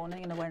Saturday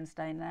morning and a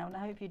Wednesday now, and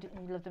I hope you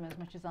love them as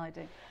much as I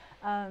do.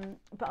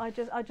 But I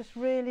just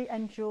really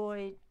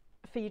enjoy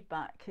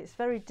feedback. It's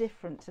very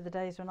different to the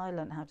days when I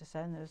learned how to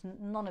sew, and there was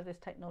none of this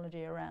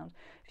technology around.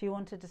 If you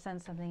wanted to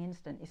send something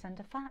instant, you send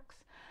a fax.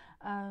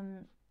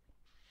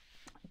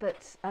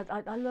 But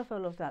I love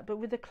all of that. But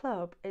with the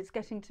club, it's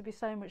getting to be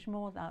so much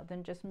more now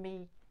than just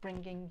me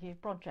bringing you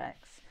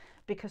projects,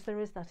 because there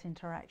is that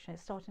interaction.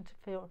 It's starting to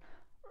feel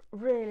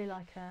really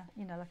like a,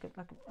 you know, like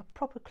a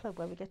proper club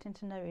where we're getting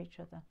to know each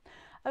other.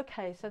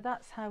 Okay, so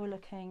that's how we're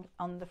looking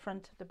on the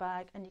front of the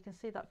bag, and you can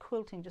see that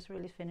quilting just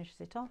really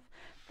finishes it off.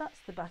 That's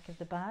the back of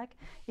the bag.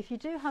 If you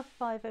do have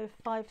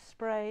 505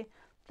 spray,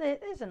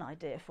 there's an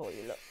idea for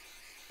you. Look,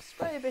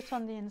 spray a bit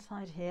on the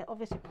inside here,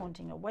 obviously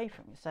pointing away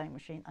from your sewing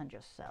machine and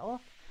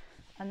yourself,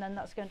 and then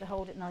that's going to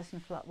hold it nice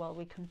and flat while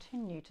we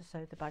continue to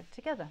sew the bag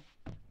together.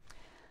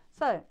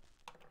 So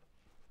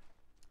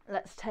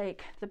let's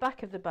take the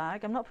back of the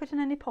bag. I'm not putting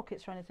any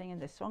pockets or anything in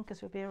this one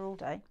because we'll be here all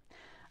day.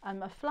 And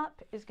my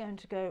flap is going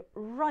to go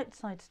right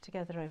sides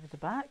together over the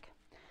back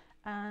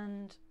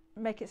and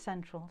make it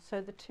central. So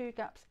the two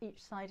gaps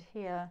each side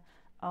here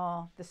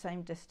are the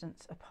same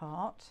distance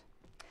apart.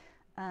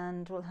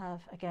 And we'll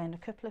have, again, a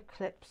couple of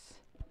clips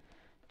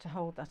to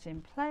hold that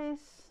in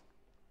place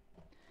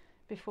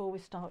before we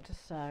start to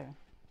sew.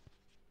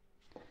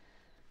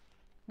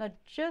 Now,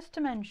 just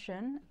to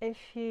mention, if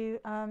you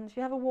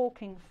have a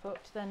walking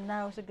foot, then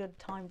now's a good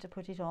time to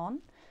put it on,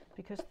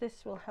 because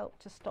this will help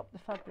to stop the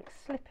fabric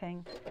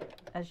slipping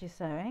as you're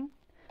sewing.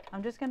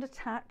 I'm just going to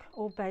tack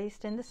or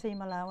baste in the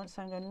seam allowance,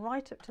 so I'm going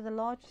right up to the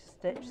largest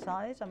stitch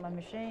size on my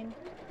machine,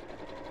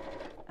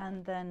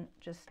 and then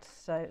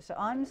just sew. So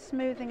I'm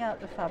smoothing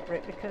out the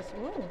fabric because,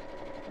 ooh,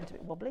 it's a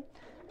bit wobbly.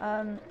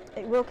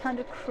 It will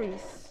kind of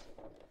crease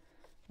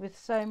with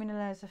so many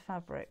layers of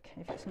fabric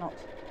if it's not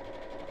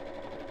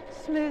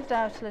smoothed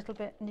out a little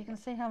bit. And you can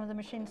see how the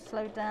machine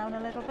slowed down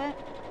a little bit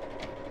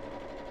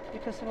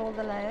because of all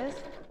the layers.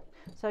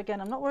 So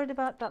again, I'm not worried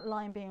about that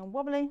line being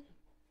wobbly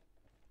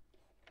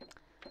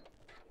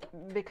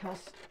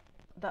because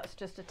that's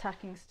just a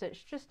tacking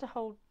stitch just to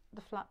hold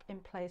the flap in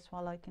place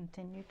while I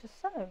continue to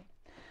sew.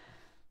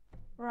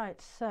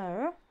 Right,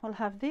 so we'll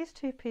have these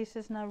two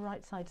pieces now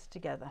right sides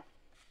together.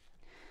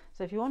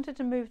 So if you wanted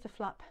to move the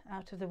flap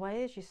out of the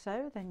way as you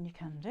sew, then you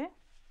can do.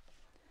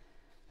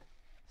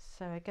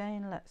 So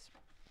again, let's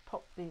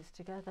pop these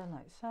together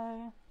like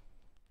so.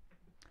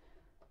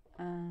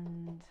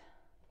 And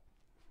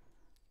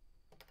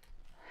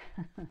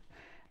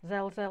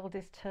Zell's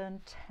eldest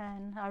turned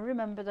 10. I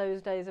remember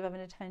those days of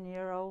having a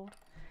 10-year-old,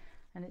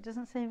 and it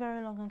doesn't seem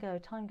very long ago.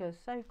 Time goes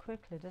so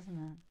quickly,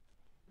 doesn't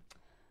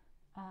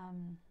it?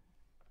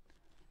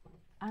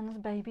 Anne's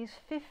baby's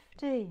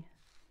 50.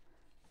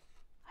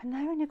 I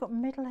know, when you've got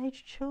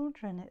middle-aged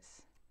children, it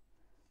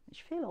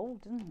you feel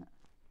old, doesn't it?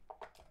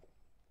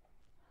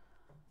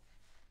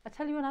 I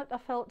tell you when I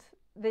felt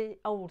the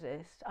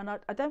oldest, and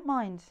I don't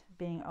mind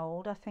being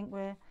old. I think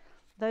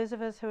those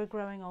of us who are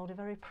growing old are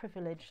very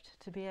privileged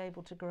to be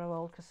able to grow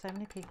old, because so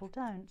many people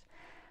don't.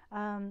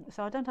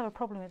 So I don't have a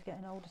problem with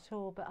getting old at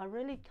all, but I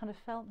really kind of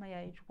felt my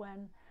age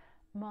when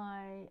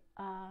my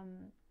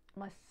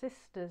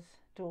sister's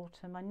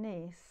daughter, my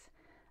niece,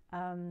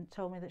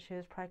 told me that she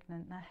was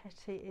pregnant. Now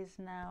Hetty is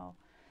now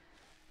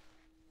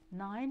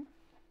 9,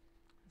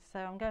 so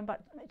I'm going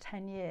back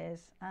 10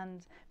 years,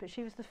 but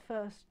she was the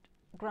first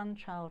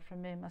grandchild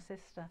from me and my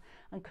sister,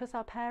 and because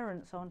our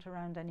parents aren't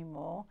around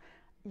anymore,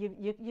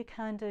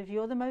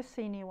 you're the most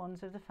senior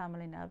ones of the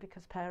family now,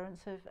 because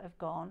parents have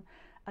gone,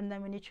 and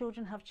then when your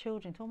children have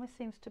children, it almost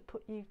seems to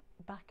put you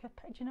back up.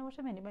 Do you know what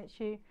I mean? It makes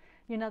you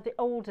know, the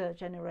older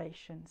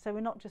generation. So we're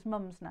not just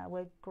mums now,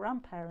 we're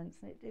grandparents,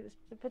 and it was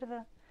a bit of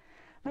a,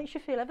 makes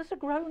you feel ever so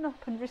grown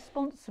up and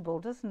responsible,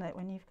 doesn't it,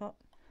 when you've got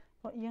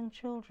young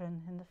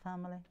children in the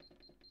family.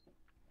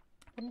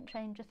 Wouldn't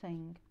change a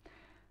thing.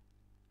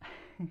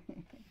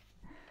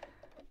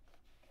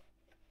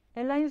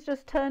 Elaine's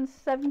just turned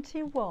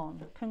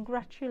 71.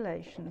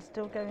 Congratulations,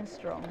 still going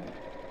strong.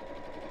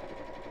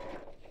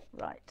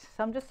 Right,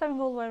 so I'm just sewing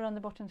all the way around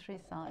the bottom 3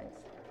 sides.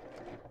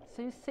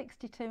 Sue's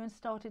 62 and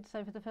started to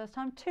sew for the first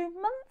time 2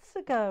 months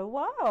ago.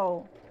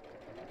 Wow.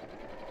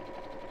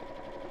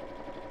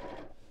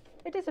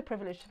 It is a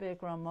privilege to be a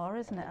grandma,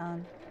 isn't it,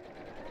 Anne?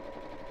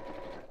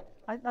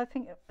 I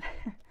think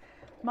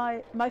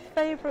my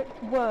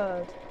favourite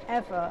word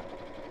ever,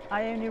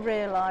 I only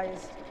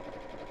realised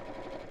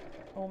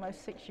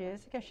almost 6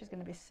 years ago, she's going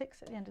to be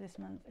 6 at the end of this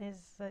month,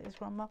 is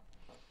grandma.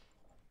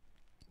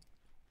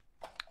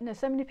 You know,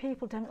 so many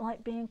people don't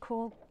like being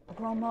called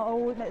grandma.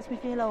 Oh, it makes me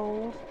feel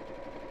old.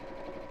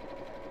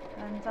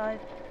 And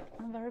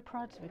I'm very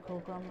proud to be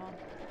called grandma.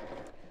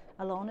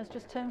 Alana's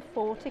just turned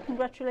 40.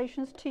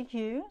 Congratulations to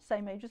you,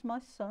 same age as my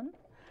son.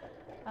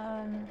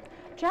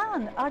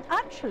 Jan, I'd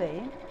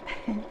actually,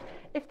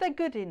 if they're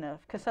good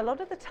enough, because a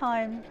lot of the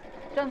time,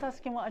 Jan's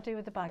asking what I do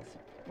with the bags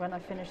when I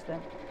finish them.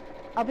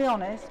 I'll be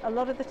honest, a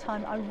lot of the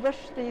time I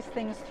rush these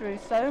things through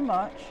so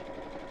much,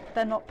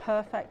 they're not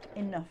perfect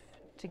enough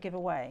to give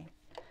away.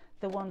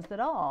 The ones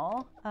that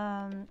are,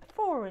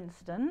 for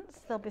instance,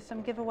 there'll be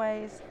some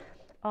giveaways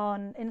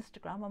on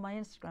Instagram, on my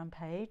Instagram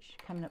page,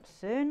 coming up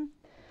soon.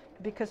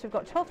 Because we've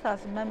got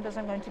 12,000 members,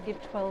 I'm going to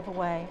give 12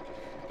 away.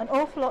 An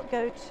awful lot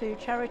go to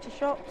charity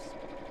shops,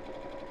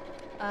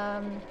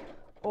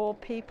 or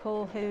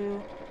people who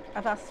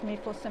have asked me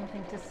for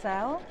something to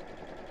sell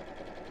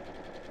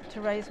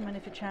to raise money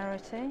for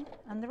charity,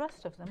 and the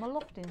rest of them are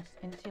loft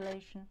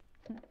insulation.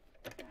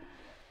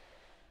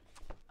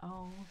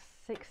 Oh,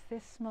 6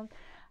 this month.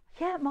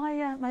 Yeah,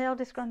 my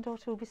eldest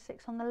granddaughter will be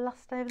 6 on the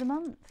last day of the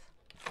month.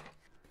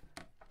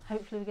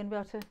 Hopefully we're going to be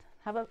able to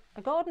have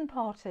a garden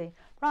party.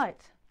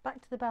 Right,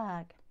 back to the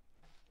bag.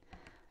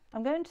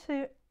 I'm going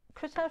to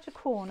cut out a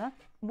corner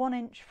 1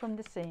 inch from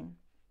the seam.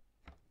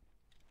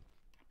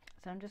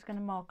 So I'm just going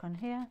to mark on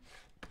here,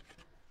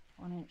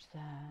 1 inch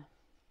there,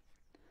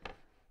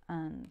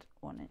 and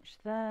 1 inch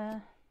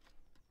there,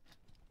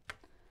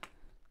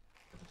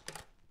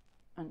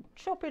 and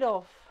chop it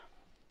off.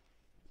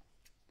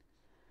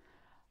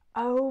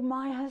 Oh,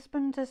 my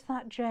husband does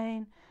that,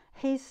 Jane.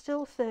 He's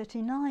still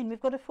 39.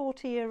 We've got a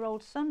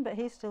 40-year-old son, but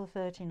he's still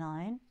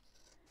 39.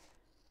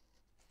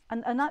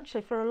 And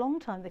actually, for a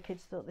long time, the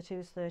kids thought that he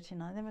was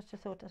 39. They must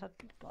have thought that I'd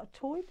got a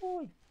toy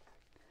boy.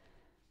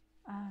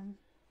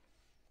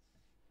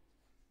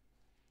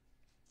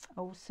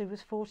 Oh, Sue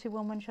was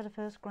 41 when she had her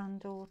first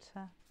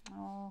granddaughter.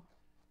 Oh,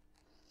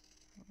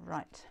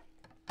 right.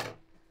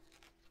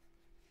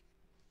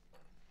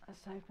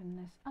 Let's open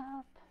this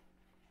up.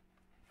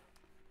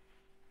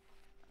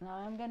 Now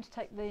I'm going to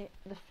take the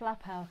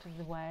flap out of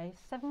the way.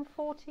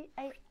 7:40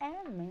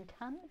 a.m. in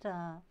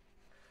Canada.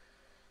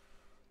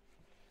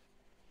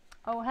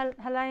 Oh,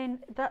 Helene,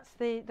 that's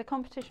the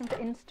competition for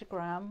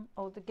Instagram,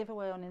 or the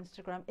giveaway on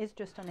Instagram is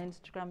just on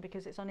Instagram,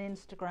 because it's on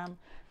Instagram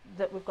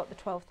that we've got the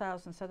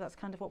 12,000, so that's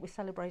kind of what we're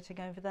celebrating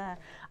over there.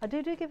 I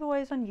do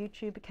giveaways on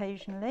YouTube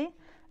occasionally,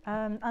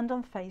 and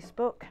on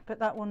Facebook, but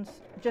that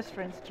one's just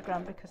for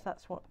Instagram because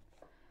that's what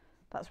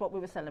we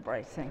were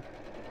celebrating.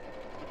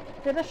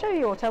 Did I show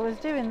you what I was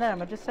doing there?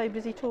 I'm just so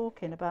busy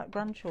talking about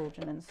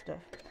grandchildren and stuff.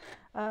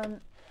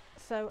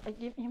 So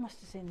you must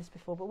have seen this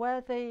before, but where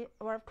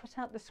I've cut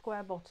out the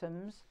square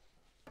bottoms,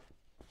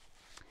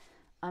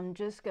 I'm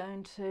just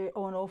going to,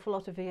 oh, an awful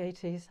lot of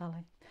VAT,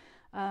 Sally,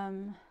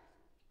 and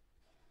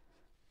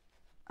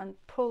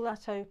pull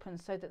that open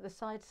so that the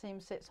side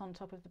seam sits on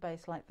top of the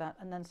base like that,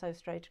 and then sew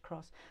straight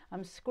across.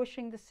 I'm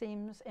squishing the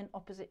seams in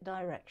opposite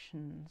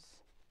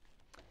directions,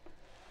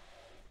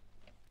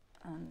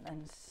 and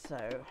then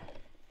sew.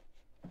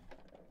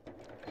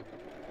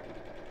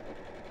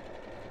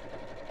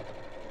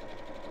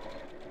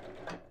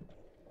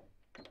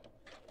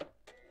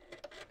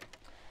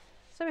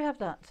 So we have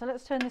that. So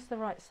let's turn this the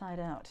right side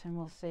out and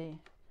we'll see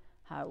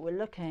how we're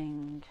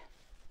looking.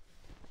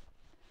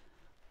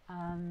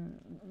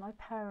 My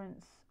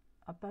parents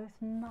are both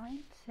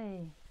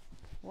 90.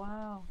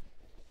 Wow.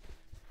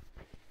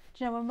 Do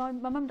you know, when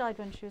my mum died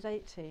when she was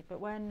 80, but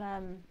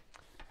when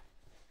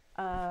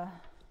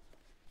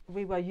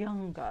we were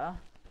younger,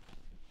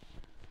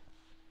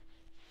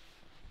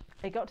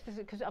 it got to this,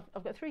 because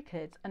I've got 3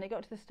 kids, and it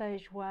got to the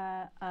stage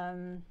where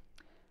how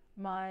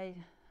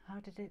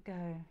did it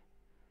go?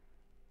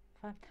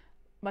 5.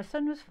 My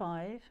son was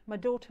 5, my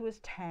daughter was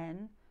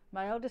 10,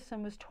 my eldest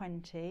son was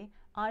 20,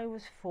 I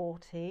was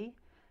 40,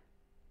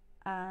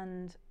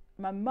 and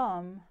my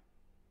mum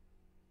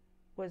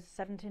was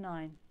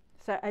 79.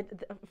 So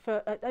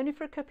only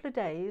for a couple of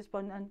days,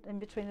 in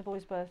between the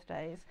boys'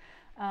 birthdays,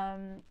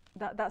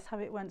 that's how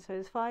it went. So it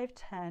was 5,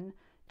 10,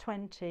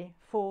 20,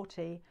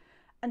 40,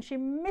 and she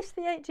missed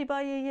the 80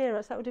 by a year,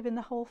 else that would have been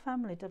the whole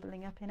family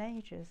doubling up in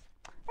ages.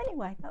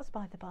 Anyway, that's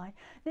by the by.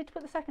 Need to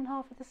put the second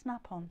half of the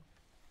snap on.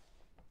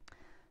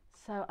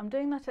 So I'm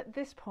doing that at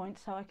this point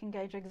so I can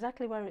gauge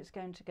exactly where it's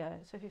going to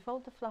go. So if you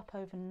fold the flap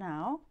over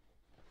now,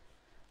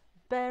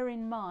 bear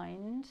in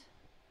mind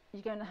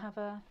you're going to have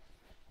a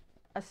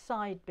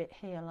side bit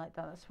here like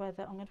that. That's where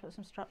I'm going to put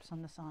some straps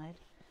on the side.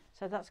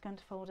 So that's going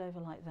to fold over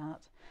like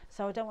that.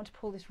 So I don't want to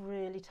pull this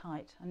really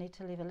tight. I need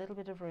to leave a little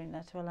bit of room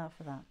there to allow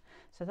for that.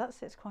 So that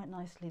sits quite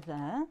nicely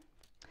there.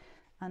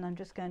 And I'm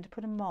just going to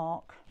put a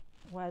mark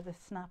where the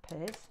snap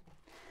is,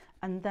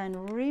 and then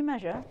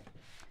remeasure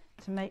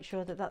to make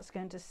sure that that's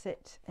going to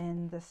sit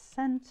in the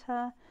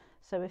center.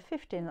 So with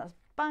 15, that's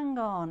bang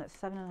on at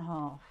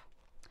 7.5.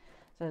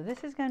 So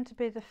this is going to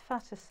be the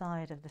fatter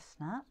side of the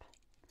snap.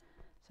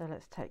 So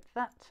let's take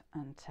that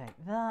and take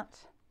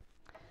that.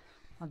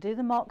 I'll do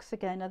the marks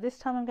again. Now this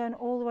time I'm going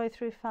all the way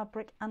through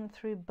fabric and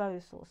through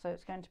bosal, so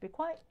it's going to be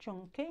quite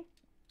chunky.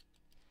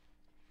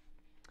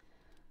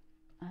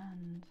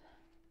 And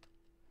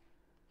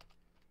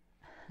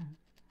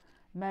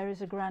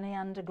Mary's a granny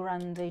and a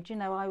granddie. Do you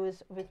know, I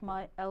was with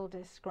my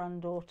eldest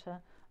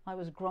granddaughter, I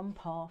was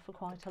grandpa for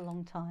quite a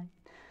long time.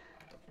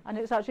 And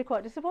it was actually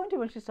quite disappointing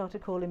when she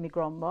started calling me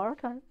grandma.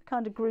 I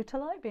kind of grew to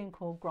like being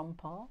called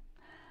grandpa.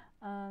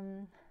 So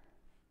I'm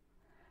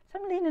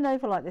leaning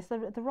over like this.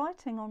 The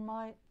writing on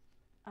my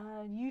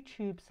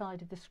YouTube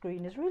side of the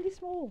screen is really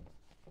small.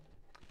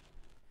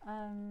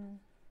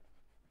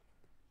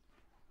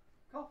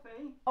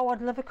 Coffee? Oh,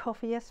 I'd love a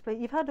coffee, yes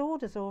please. You've had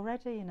orders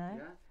already, you know.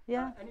 Yeah?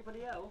 Yeah.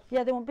 Anybody else?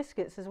 Yeah, they want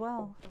biscuits as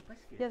well. Oh,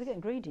 biscuits? Yeah, they're getting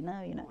greedy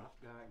now, you know. Oh, I'll have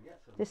to go out and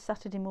get some. This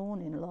Saturday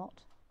morning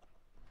lot.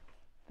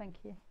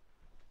 Thank you.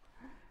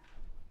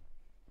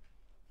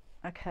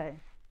 Okay.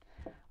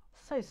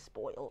 So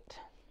spoilt.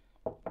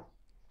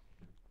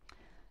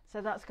 So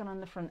that's gone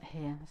on the front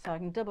here. So I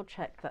can double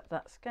check that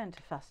that's going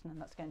to fasten, and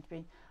that's going to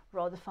be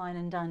rather fine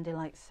and dandy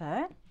like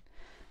so.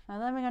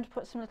 And then we're going to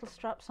put some little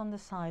straps on the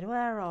side.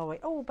 Where are we?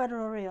 Oh, better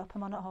hurry up.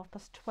 I'm on at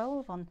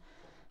 12:30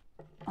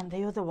 on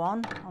the other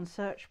one, on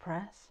Search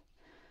Press.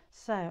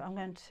 So I'm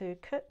going to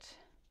cut,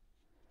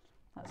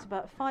 that's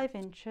about 5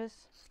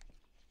 inches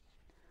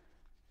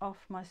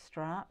off my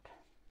strap.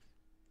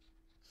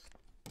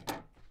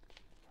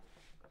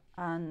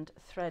 and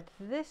thread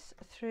this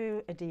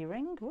through a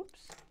D-ring,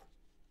 whoops,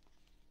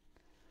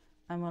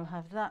 and we'll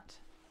have that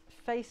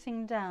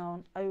facing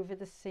down over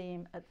the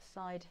seam at the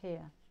side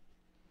here,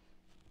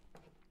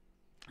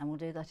 and we'll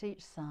do that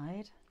each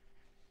side.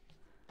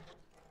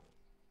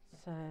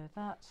 So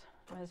that,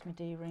 where's my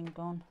D-ring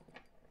gone?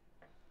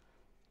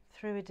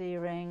 Through a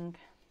D-ring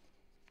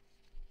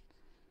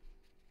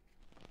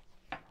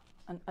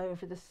and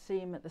over the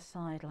seam at the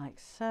side like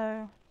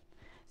so.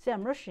 See,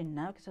 I'm rushing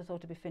now because I thought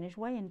it'd be finished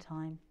way in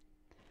time.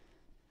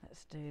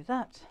 Let's do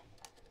that.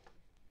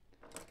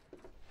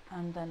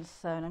 And then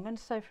sew, and I'm going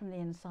to sew from the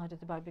inside of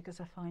the bag because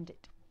I find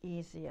it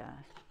easier.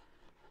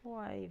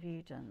 Why have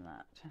you done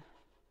that?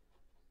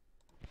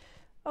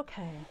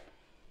 Okay.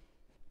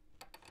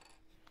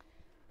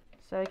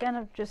 So again,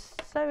 I'm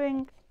just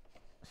sewing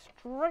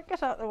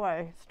straight out the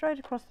way, straight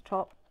across the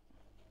top,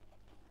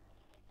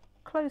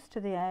 close to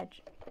the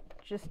edge,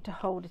 just to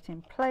hold it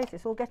in place.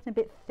 It's all getting a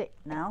bit thick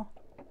now.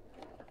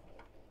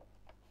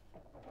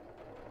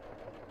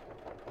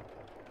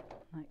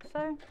 Like so.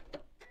 I'm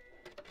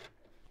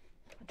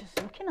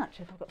just looking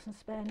actually if I've got some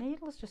spare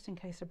needles just in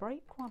case I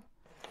break one.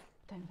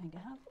 Don't think I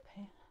have up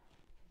here.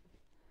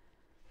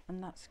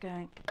 And that's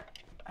going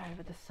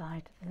over the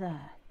side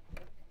there.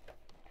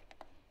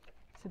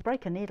 So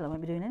break a needle, I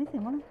won't be doing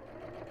anything, will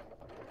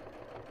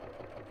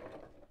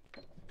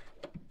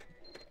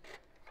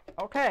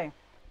I? Okay.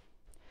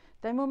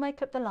 Then we'll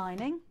make up the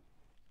lining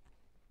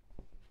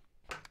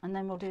and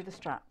then we'll do the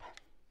strap.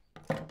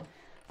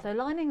 So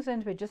lining's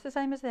going to be just the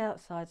same as the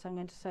outside, so I'm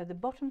going to sew the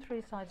bottom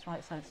 3 sides,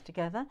 right sides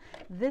together.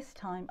 This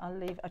time I'll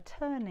leave a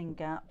turning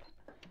gap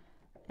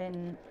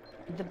in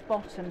the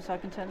bottom so I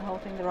can turn the whole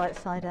thing the right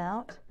side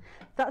out.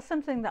 That's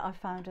something that I've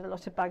found with a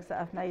lot of bags that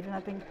I've made when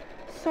I've been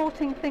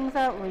sorting things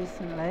out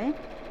recently.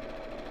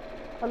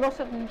 A lot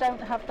of them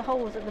don't have the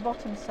holes at the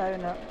bottom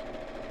sewn up,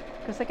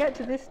 because I get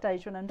to this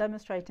stage when I'm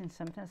demonstrating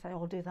something, I say, oh,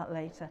 I'll do that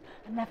later.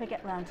 I never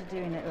get round to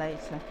doing it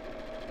later.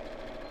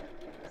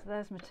 So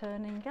there's my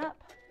turning gap.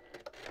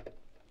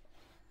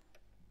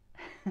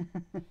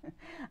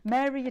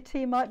 Mary, your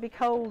tea might be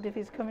cold if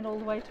he's coming all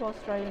the way to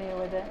Australia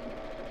with it.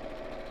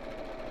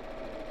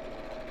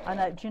 I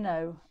know, do you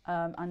know,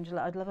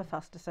 Angela, I'd love a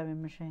faster sewing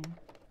machine.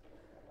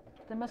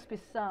 There must be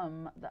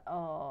some that,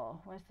 oh,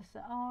 where's the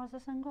sun? Oh, has the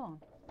sun gone?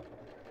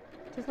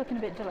 It's looking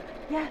a bit dull.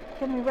 Yeah, it's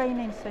going to be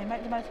raining soon.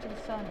 Make the most of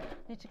the sun.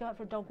 Need to go out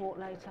for a dog walk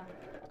later.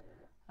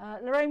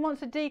 Lorraine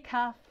wants a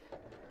decaf.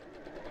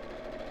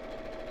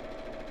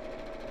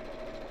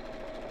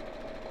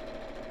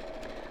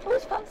 I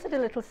always fancied a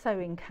little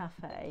sewing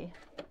cafe.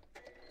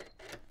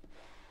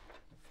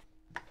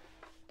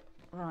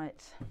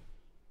 Right.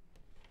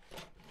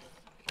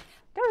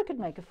 Gary could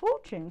make a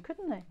fortune,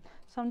 couldn't he?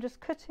 So I'm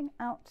just cutting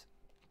out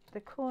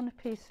the corner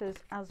pieces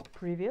as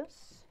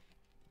previous.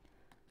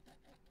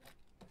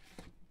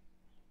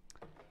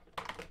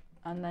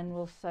 And then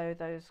we'll sew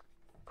those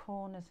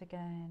corners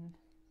again.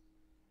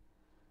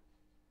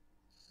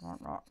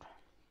 Right.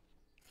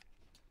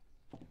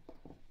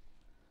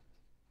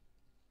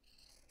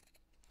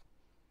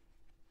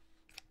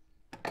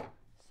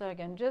 So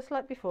again, just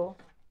like before,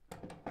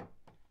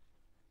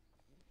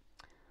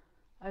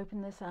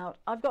 open this out.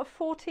 I've got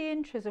 40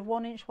 inches of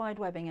 1 inch wide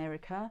webbing,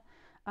 Erica.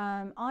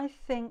 I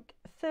think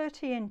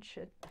 35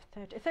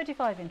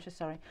 inches,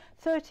 sorry,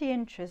 30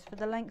 inches for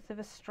the length of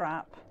a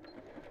strap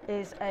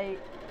is a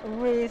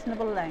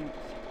reasonable length.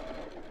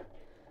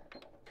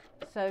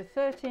 So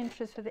 30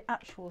 inches for the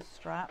actual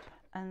strap,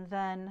 and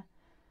then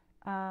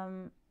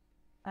an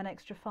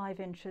extra 5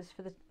 inches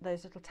for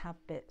those little tab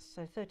bits.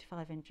 So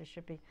 35 inches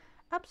should be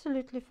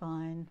absolutely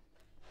fine.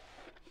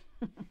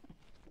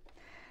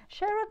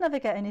 Sure, I'd never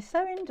get any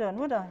sewing done,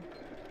 would I?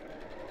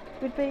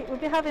 We'd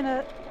be having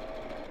a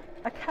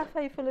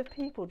cafe full of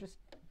people just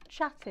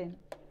chatting.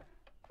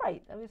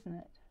 Great though, isn't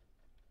it?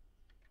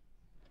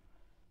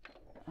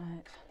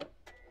 Right.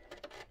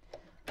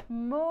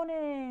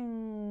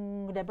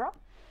 Morning, Deborah.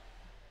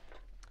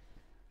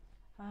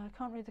 I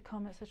can't read the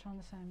comments that are on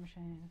the sewing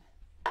machine.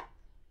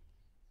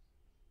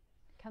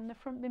 Can the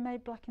front be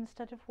made black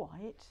instead of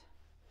white?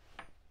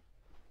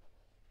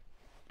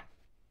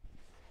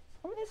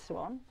 On this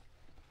one?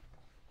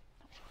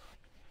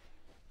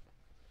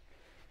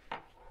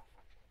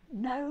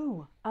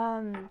 No.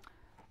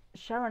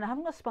 Sharon, I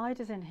haven't got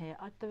spiders in here.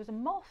 There was a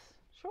moth.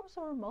 Sure, I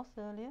saw a moth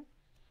earlier.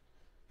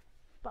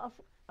 But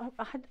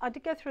I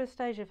did go through a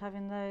stage of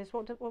having those,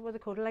 what were they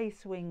called,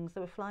 lace wings, that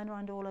were flying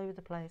around all over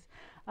the place.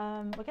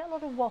 We get a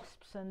lot of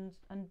wasps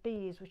and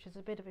bees, which is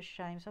a bit of a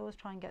shame, so I always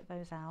try and get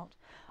those out.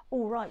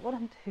 All right, what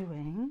I'm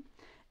doing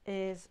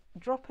is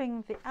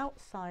dropping the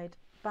outside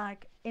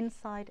bag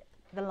inside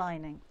the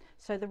lining,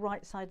 so the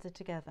right sides are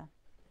together.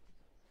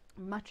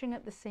 Matching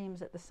up the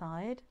seams at the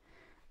side,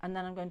 and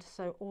then I'm going to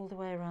sew all the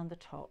way around the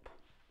top.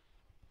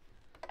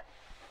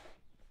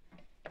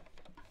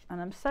 And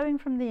I'm sewing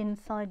from the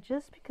inside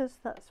just because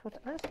that's what,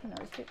 let's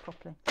do it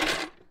properly.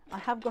 I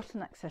have got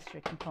an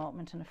accessory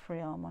compartment and a free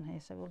arm on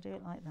here, so we'll do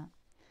it like that.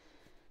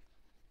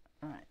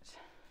 Right.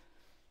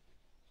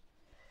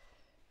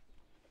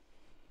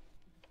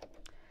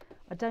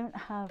 I don't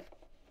have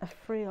a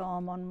free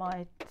arm on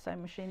my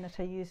sewing machine that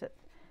I use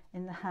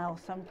in the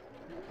house.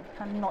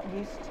 I'm not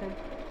used to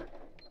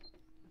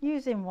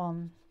using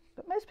one,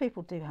 but most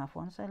people do have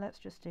one, so let's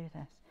just do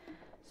this.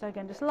 So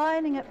again, just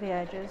lining up the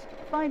edges.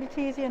 Find it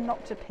easier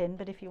not to pin,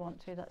 but if you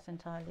want to, that's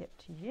entirely up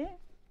to you.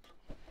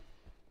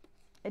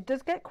 It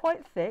does get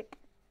quite thick,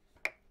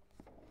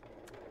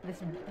 this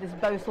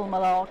Bosul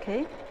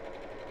malarkey,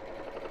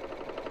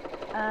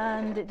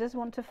 and it does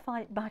want to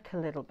fight back a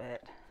little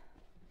bit.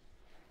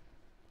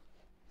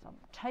 So I'm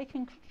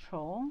taking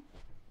control,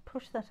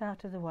 push that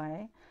out of the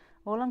way.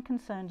 All I'm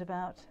concerned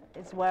about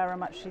is where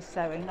I'm actually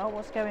sewing, not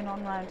what's going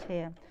on around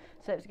here.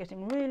 So it's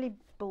getting really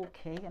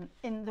bulky and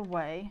in the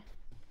way.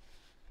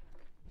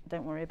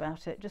 Don't worry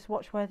about it, just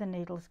watch where the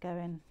needle's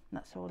going.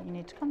 That's all you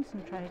need to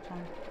concentrate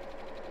on.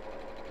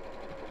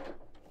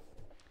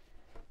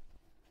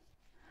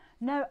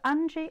 No,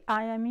 Angie,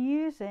 I am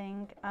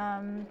using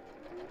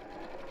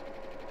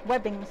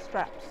webbing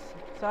straps,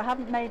 so I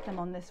haven't made them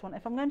on this one.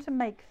 If I'm going to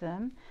make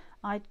them,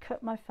 I'd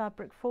cut my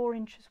fabric 4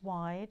 inches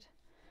wide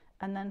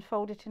and then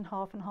fold it in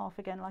half and half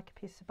again like a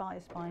piece of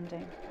bias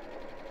binding,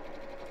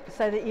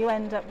 so that you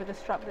end up with a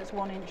strap that's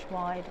 1 inch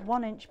wide.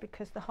 1 inch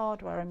because the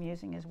hardware I'm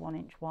using is 1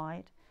 inch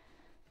wide,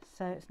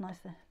 so it's nice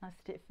that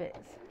it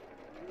fits.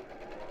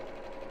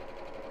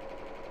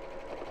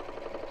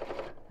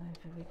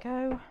 Over we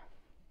go.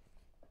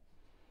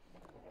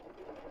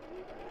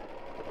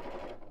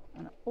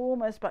 And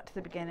almost back to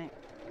the beginning.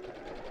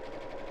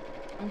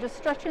 I'm just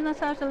stretching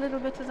that out a little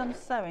bit as I'm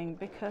sewing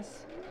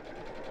because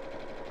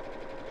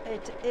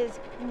it is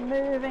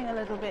moving a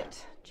little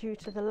bit due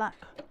to the lack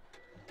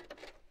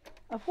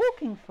of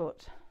walking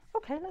foot.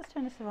 Okay, let's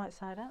turn this the right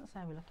side out. That's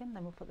how we're looking.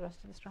 Then we'll put the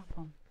rest of the strap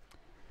on.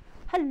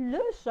 Hello,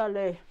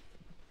 Sally.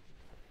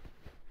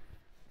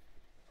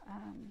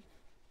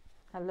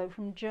 Hello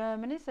from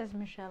Germany, says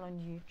Michelle on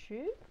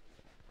YouTube.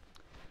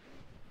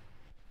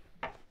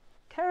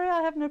 Kerry,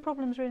 I have no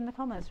problems reading the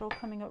comments. They're all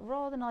coming up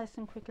rather nice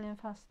and quickly and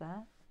fast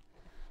there.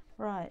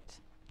 Right,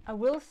 I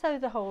will sew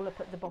the hole up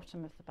at the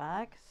bottom of the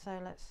bag. So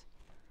let's,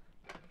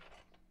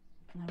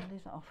 no, we'll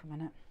leave that off a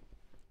minute.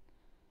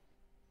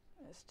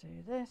 Let's do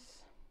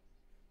this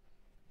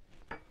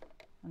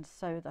and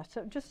sew that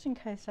up just in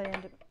case I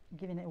end up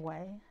giving it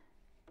away.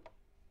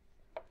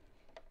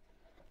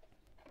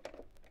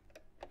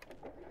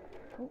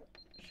 Ooh,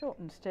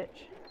 shorten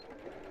stitch.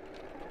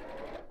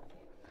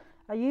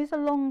 I use a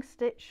long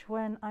stitch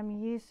when I'm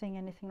using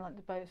anything like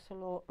the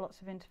Bosul or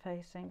lots of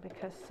interfacing,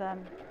 because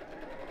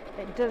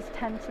it does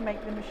tend to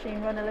make the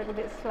machine run a little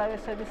bit slower,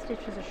 so the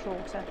stitches are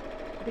shorter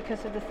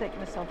because of the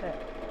thickness of it.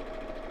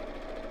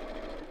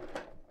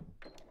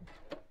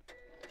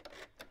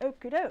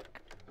 Okie doke.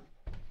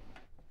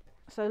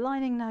 So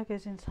lining now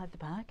goes inside the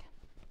bag.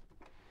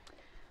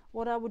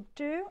 What I would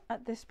do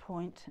at this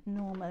point,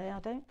 normally, I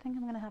don't think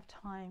I'm going to have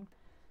time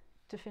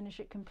to finish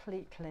it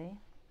completely,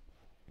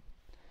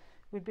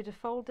 would be to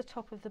fold the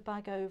top of the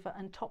bag over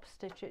and top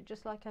stitch it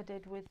just like I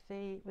did with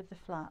the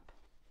flap.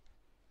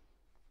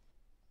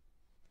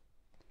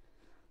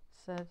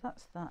 So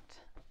that's that,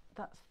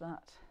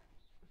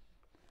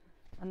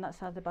 and that's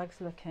how the bag's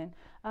looking.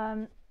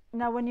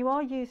 Now when you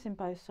are using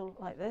Bosul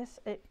like this,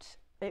 it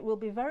will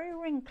be very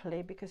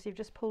wrinkly because you've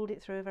just pulled it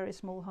through a very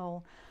small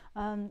hole.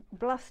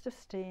 Blast of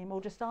steam,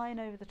 or just iron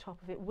over the top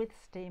of it with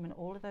steam, and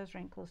all of those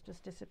wrinkles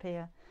just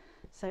disappear.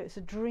 So it's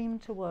a dream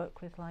to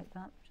work with like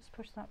that. Just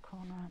push that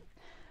corner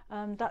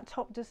out. That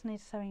top does need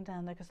sewing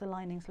down though because the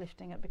lining's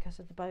lifting up because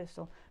of the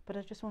Bosul, but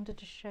I just wanted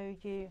to show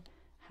you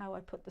how I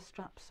put the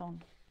straps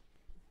on.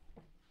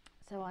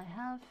 So I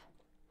have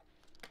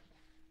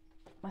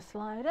my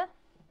slider,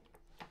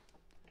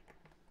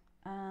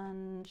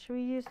 and should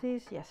we use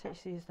these? Yes,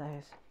 let's use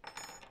those.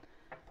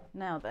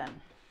 Now then,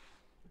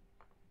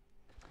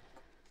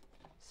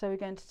 so we're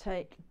going to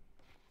take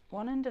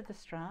one end of the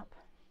strap,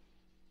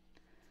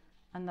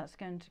 and that's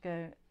going to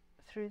go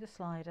through the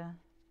slider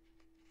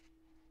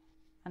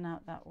and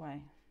out that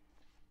way.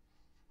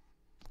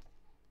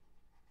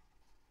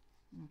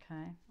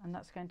 Okay, and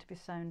that's going to be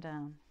sewn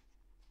down.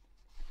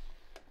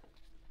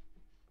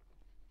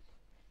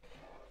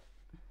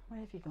 Where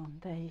have you gone?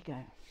 There you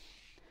go.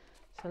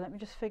 So let me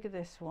just figure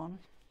this one.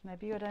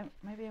 Maybe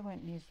I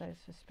won't use those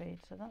for speed.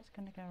 So that's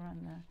going to go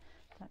around there.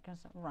 That goes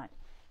up right.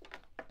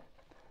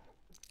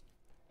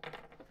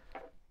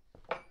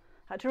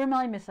 Had to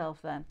remind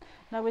myself then.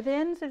 Now with the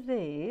ends of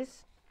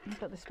these, I've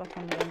got this back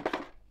on again.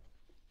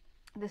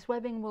 This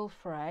webbing will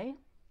fray.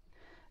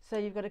 So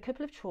you've got a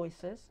couple of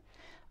choices.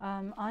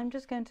 I'm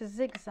just going to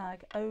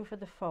zigzag over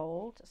the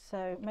fold,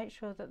 so make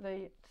sure that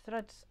the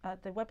threads,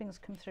 the webbings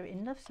come through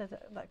enough so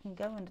that that can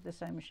go under the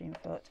sewing machine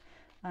foot,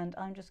 and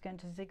I'm just going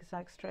to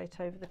zigzag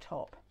straight over the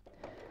top.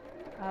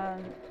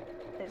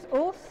 It's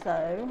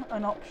also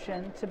an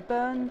option to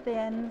burn the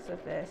ends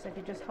of this if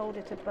you just hold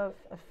it above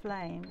a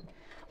flame.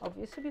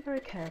 Obviously be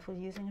very careful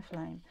using a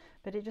flame,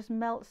 but it just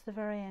melts the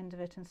very end of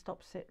it and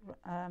stops it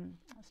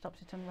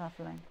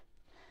unraveling.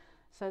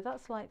 So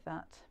that's like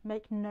that.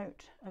 Make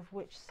note of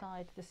which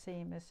side the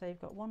seam is. So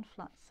you've got one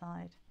flat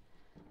side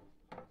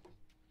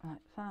like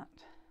that,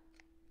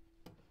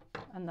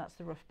 and that's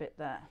the rough bit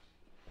there.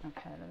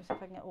 Okay, let me see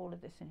if I can get all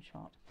of this in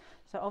shot.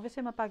 So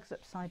obviously my bag's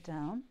upside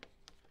down.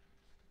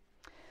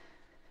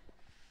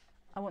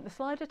 I want the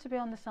slider to be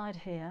on the side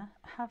here,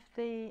 have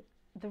the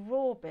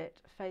raw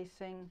bit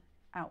facing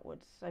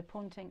outwards, so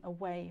pointing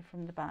away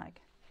from the bag.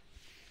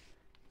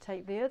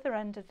 Take the other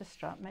end of the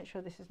strap, make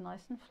sure this is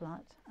nice and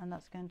flat, and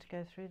that's going to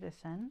go through this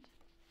end.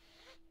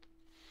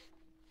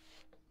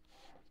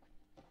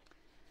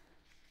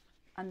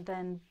 And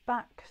then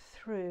back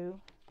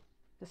through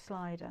the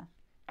slider.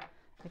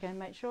 Again,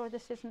 make sure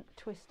this isn't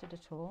twisted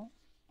at all.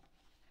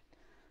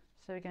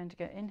 So we're going to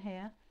go in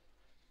here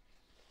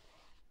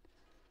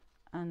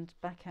and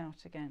back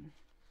out again.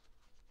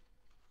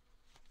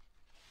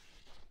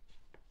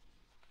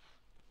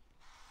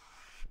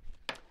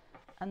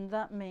 And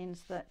that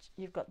means that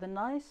you've got the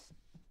nice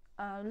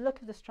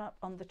look of the strap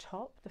on the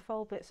top, the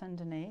fold bits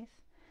underneath,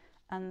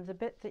 and the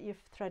bit that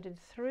you've threaded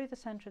through the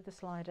centre of the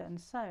slider and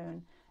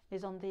sewn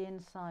is on the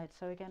inside.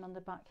 So again, on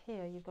the back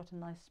here you've got a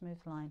nice smooth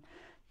line.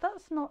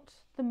 That's not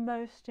the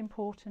most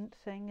important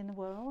thing in the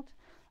world,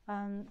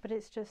 but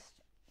it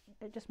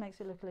just makes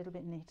it look a little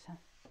bit neater.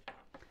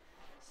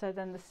 So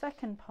then the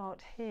second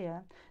part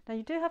here, now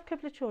you do have a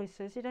couple of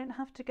choices. You don't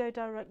have to go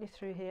directly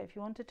through here. If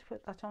you wanted to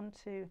put that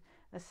onto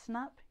a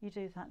snap, you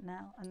do that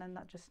now, and then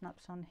that just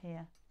snaps on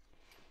here.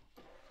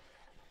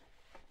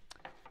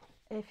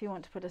 If you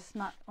want to put a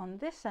snap on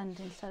this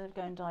end instead of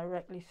going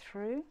directly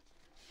through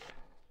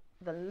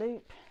the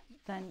loop,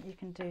 then you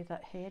can do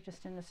that here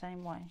just in the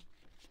same way.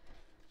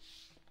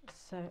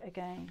 So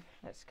again,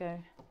 let's go.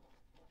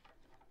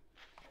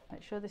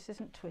 Make sure this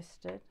isn't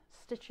twisted.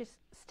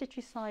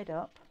 Stitchy side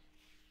up,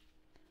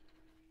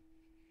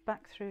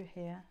 back through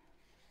here,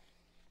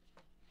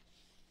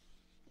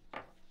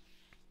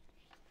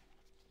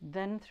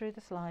 then through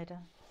the slider.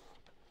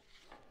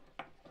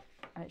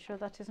 Make sure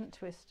that isn't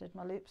twisted.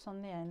 My loop's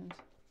on the end,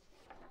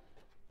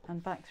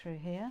 and back through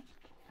here.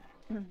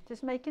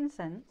 Just making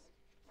sense.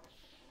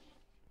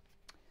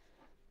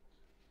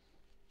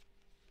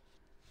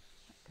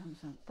 That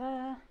comes up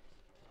there,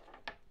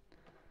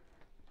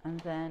 and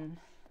then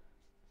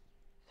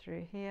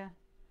through here,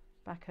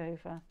 back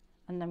over,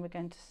 and then we're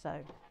going to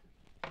sew.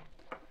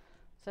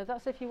 So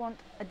that's if you want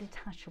a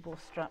detachable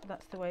strap.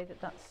 That's the way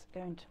that that's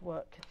going to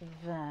work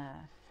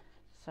there.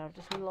 So I've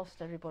just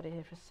lost everybody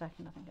here for a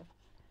second. I think I've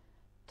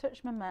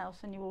touched my mouse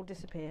and you all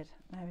disappeared.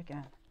 There we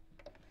go.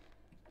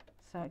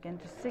 So again,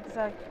 just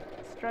zigzag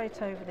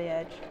straight over the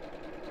edge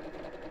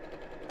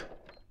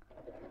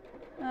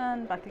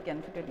and back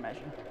again for good measure.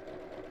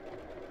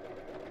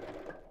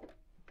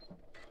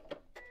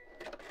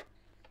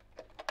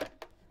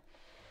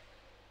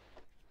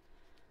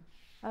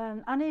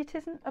 And it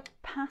isn't a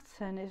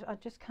pattern, I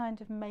just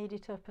kind of made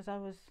it up as I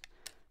was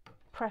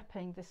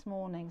prepping this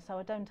morning, so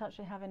I don't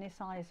actually have any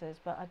sizes,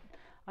 but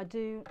I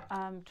do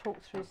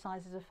talk through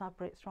sizes of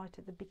fabrics right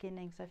at the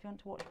beginning, so if you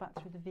want to watch back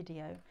through the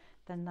video,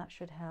 then that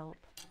should help.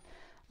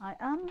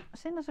 As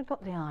soon as I've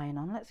got the iron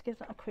on, let's give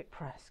that a quick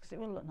press because it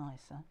will look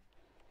nicer.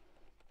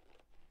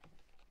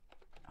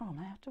 Oh, I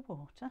may have to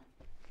water.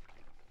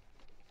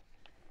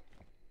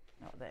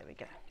 Oh, there we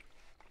go.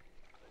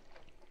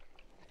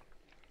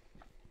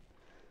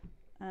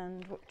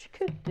 And what you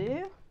could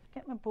do,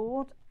 get my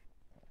board,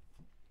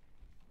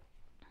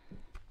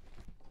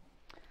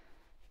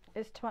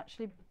 is to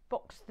actually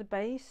box the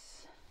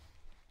base.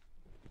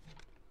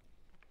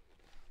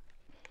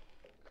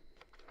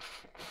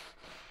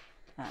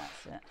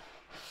 That's it.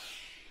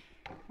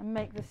 And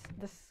make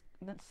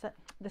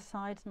the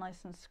sides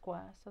nice and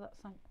square. So that's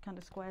kind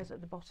of squares at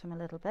the bottom a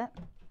little bit.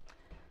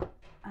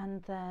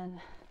 And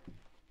then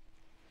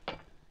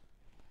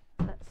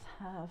let's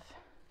have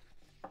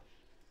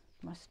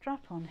my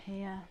strap on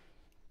here,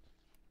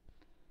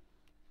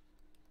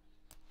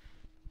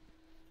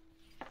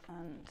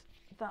 and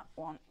that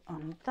one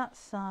on that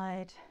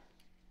side.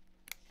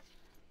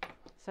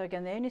 So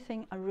again, the only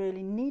thing I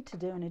really need to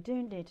do, and I do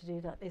need to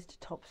do that, is to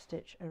top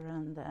stitch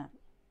around there.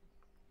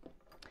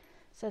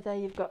 So there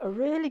you've got a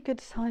really good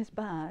size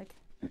bag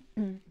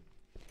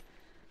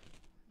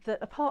that,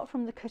 apart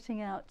from the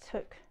cutting out,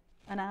 took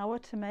an hour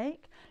to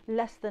make,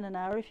 less than an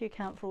hour if you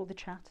account for all the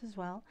chat as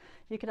well.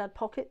 You could add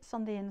pockets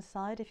on the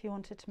inside if you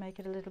wanted to make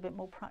it a little bit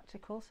more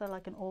practical, so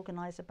like an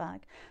organizer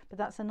bag, but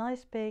that's a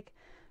nice big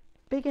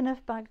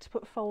enough bag to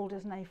put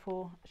folders and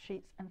A4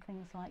 sheets and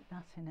things like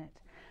that in it.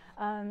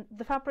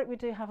 The fabric we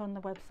do have on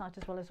the website,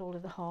 as well as all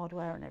of the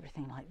hardware and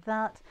everything like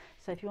that,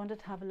 so if you wanted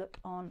to have a look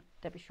on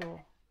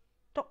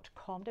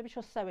debbieshaw.com,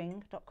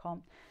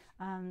 debbieshawsewing.com,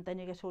 then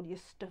you get all your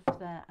stuff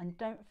there. And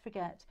don't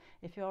forget,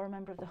 if you're a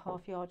member of the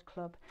Half Yard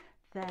Club,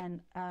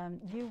 then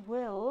you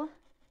will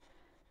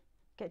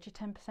get your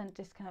 10%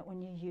 discount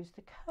when you use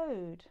the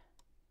code.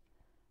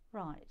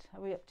 Right,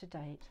 are we up to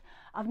date?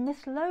 I've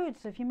missed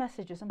loads of your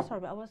messages, I'm sorry,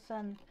 but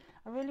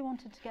I really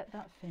wanted to get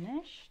that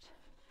finished.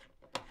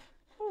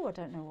 Oh, I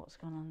don't know what's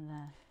gone on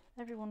there.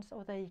 Everyone's,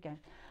 oh, there you go.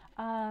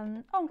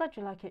 Oh, I'm glad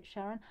you like it,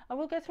 Sharon. I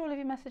will go through all of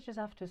your messages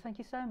afterwards. Thank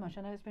you so much.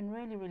 I know it's been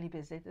really, really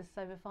busy. There's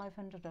over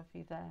 500 of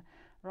you there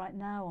right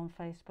now on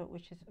Facebook,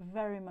 which is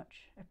very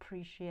much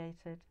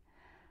appreciated.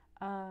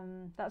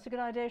 That's a good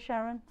idea,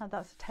 Sharon. And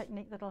that's a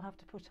technique that I'll have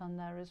to put on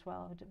there as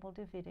well. We'll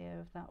do a video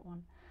of that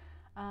one.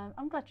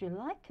 I'm glad you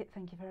like it.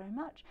 Thank you very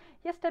much.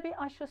 Yes, Debbie,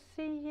 I shall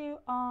see you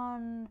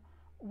on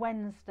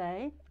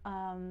Wednesday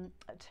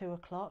at 2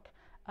 o'clock.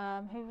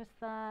 Who was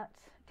that?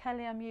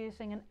 Kelly, I'm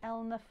using an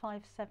Elna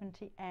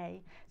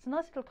 570A. It's a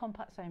nice little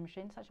compact sewing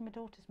machine. It's actually my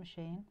daughter's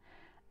machine.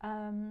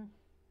 How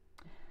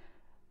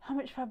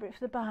much fabric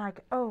for the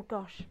bag? Oh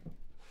gosh,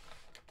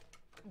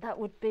 that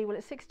would be, well,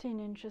 it's 16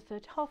 inches, so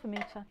half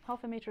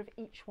a metre of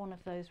each one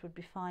of those would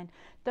be fine.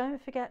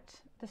 Don't forget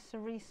the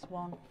cerise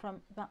one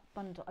from that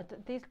bundle.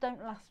 These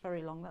don't last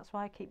very long, that's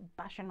why I keep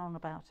bashing on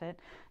about it.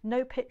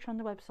 No picture on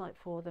the website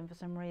for them for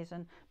some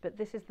reason, but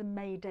this is the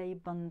May Day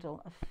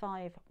bundle of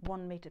 5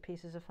 1-metre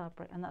pieces of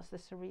fabric, and that's the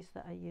cerise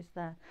that I use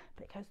there.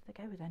 But they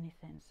go with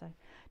anything, so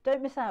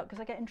don't miss out,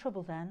 because I get in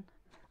trouble then.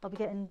 I'll be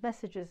getting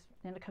messages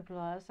in a couple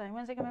of hours saying,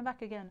 when's it coming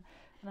back again?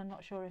 And I'm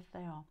not sure if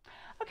they are.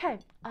 Okay,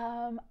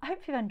 I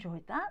hope you've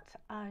enjoyed that.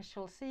 I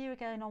shall see you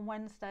again on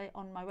Wednesday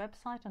on my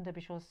website, on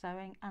Debbie Shaw's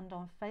Sewing, and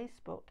on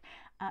Facebook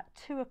at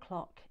 2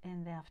 o'clock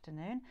in the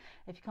afternoon.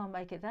 If you can't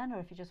make it then, or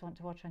if you just want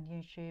to watch on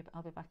YouTube,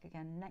 I'll be back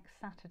again next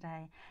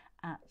Saturday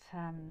at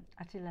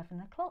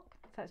 11 o'clock.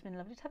 So it's been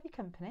lovely to have your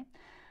company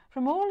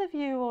from all of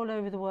you all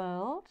over the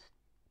world.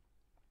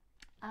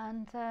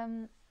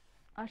 And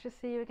I shall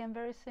see you again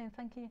very soon.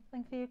 Thank you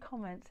for your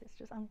comments. It's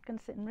just, I'm going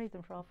to sit and read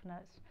them for half an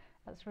hour.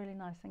 That's really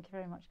nice. Thank you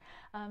very much.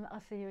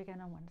 I'll see you again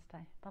on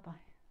Wednesday. Bye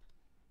bye.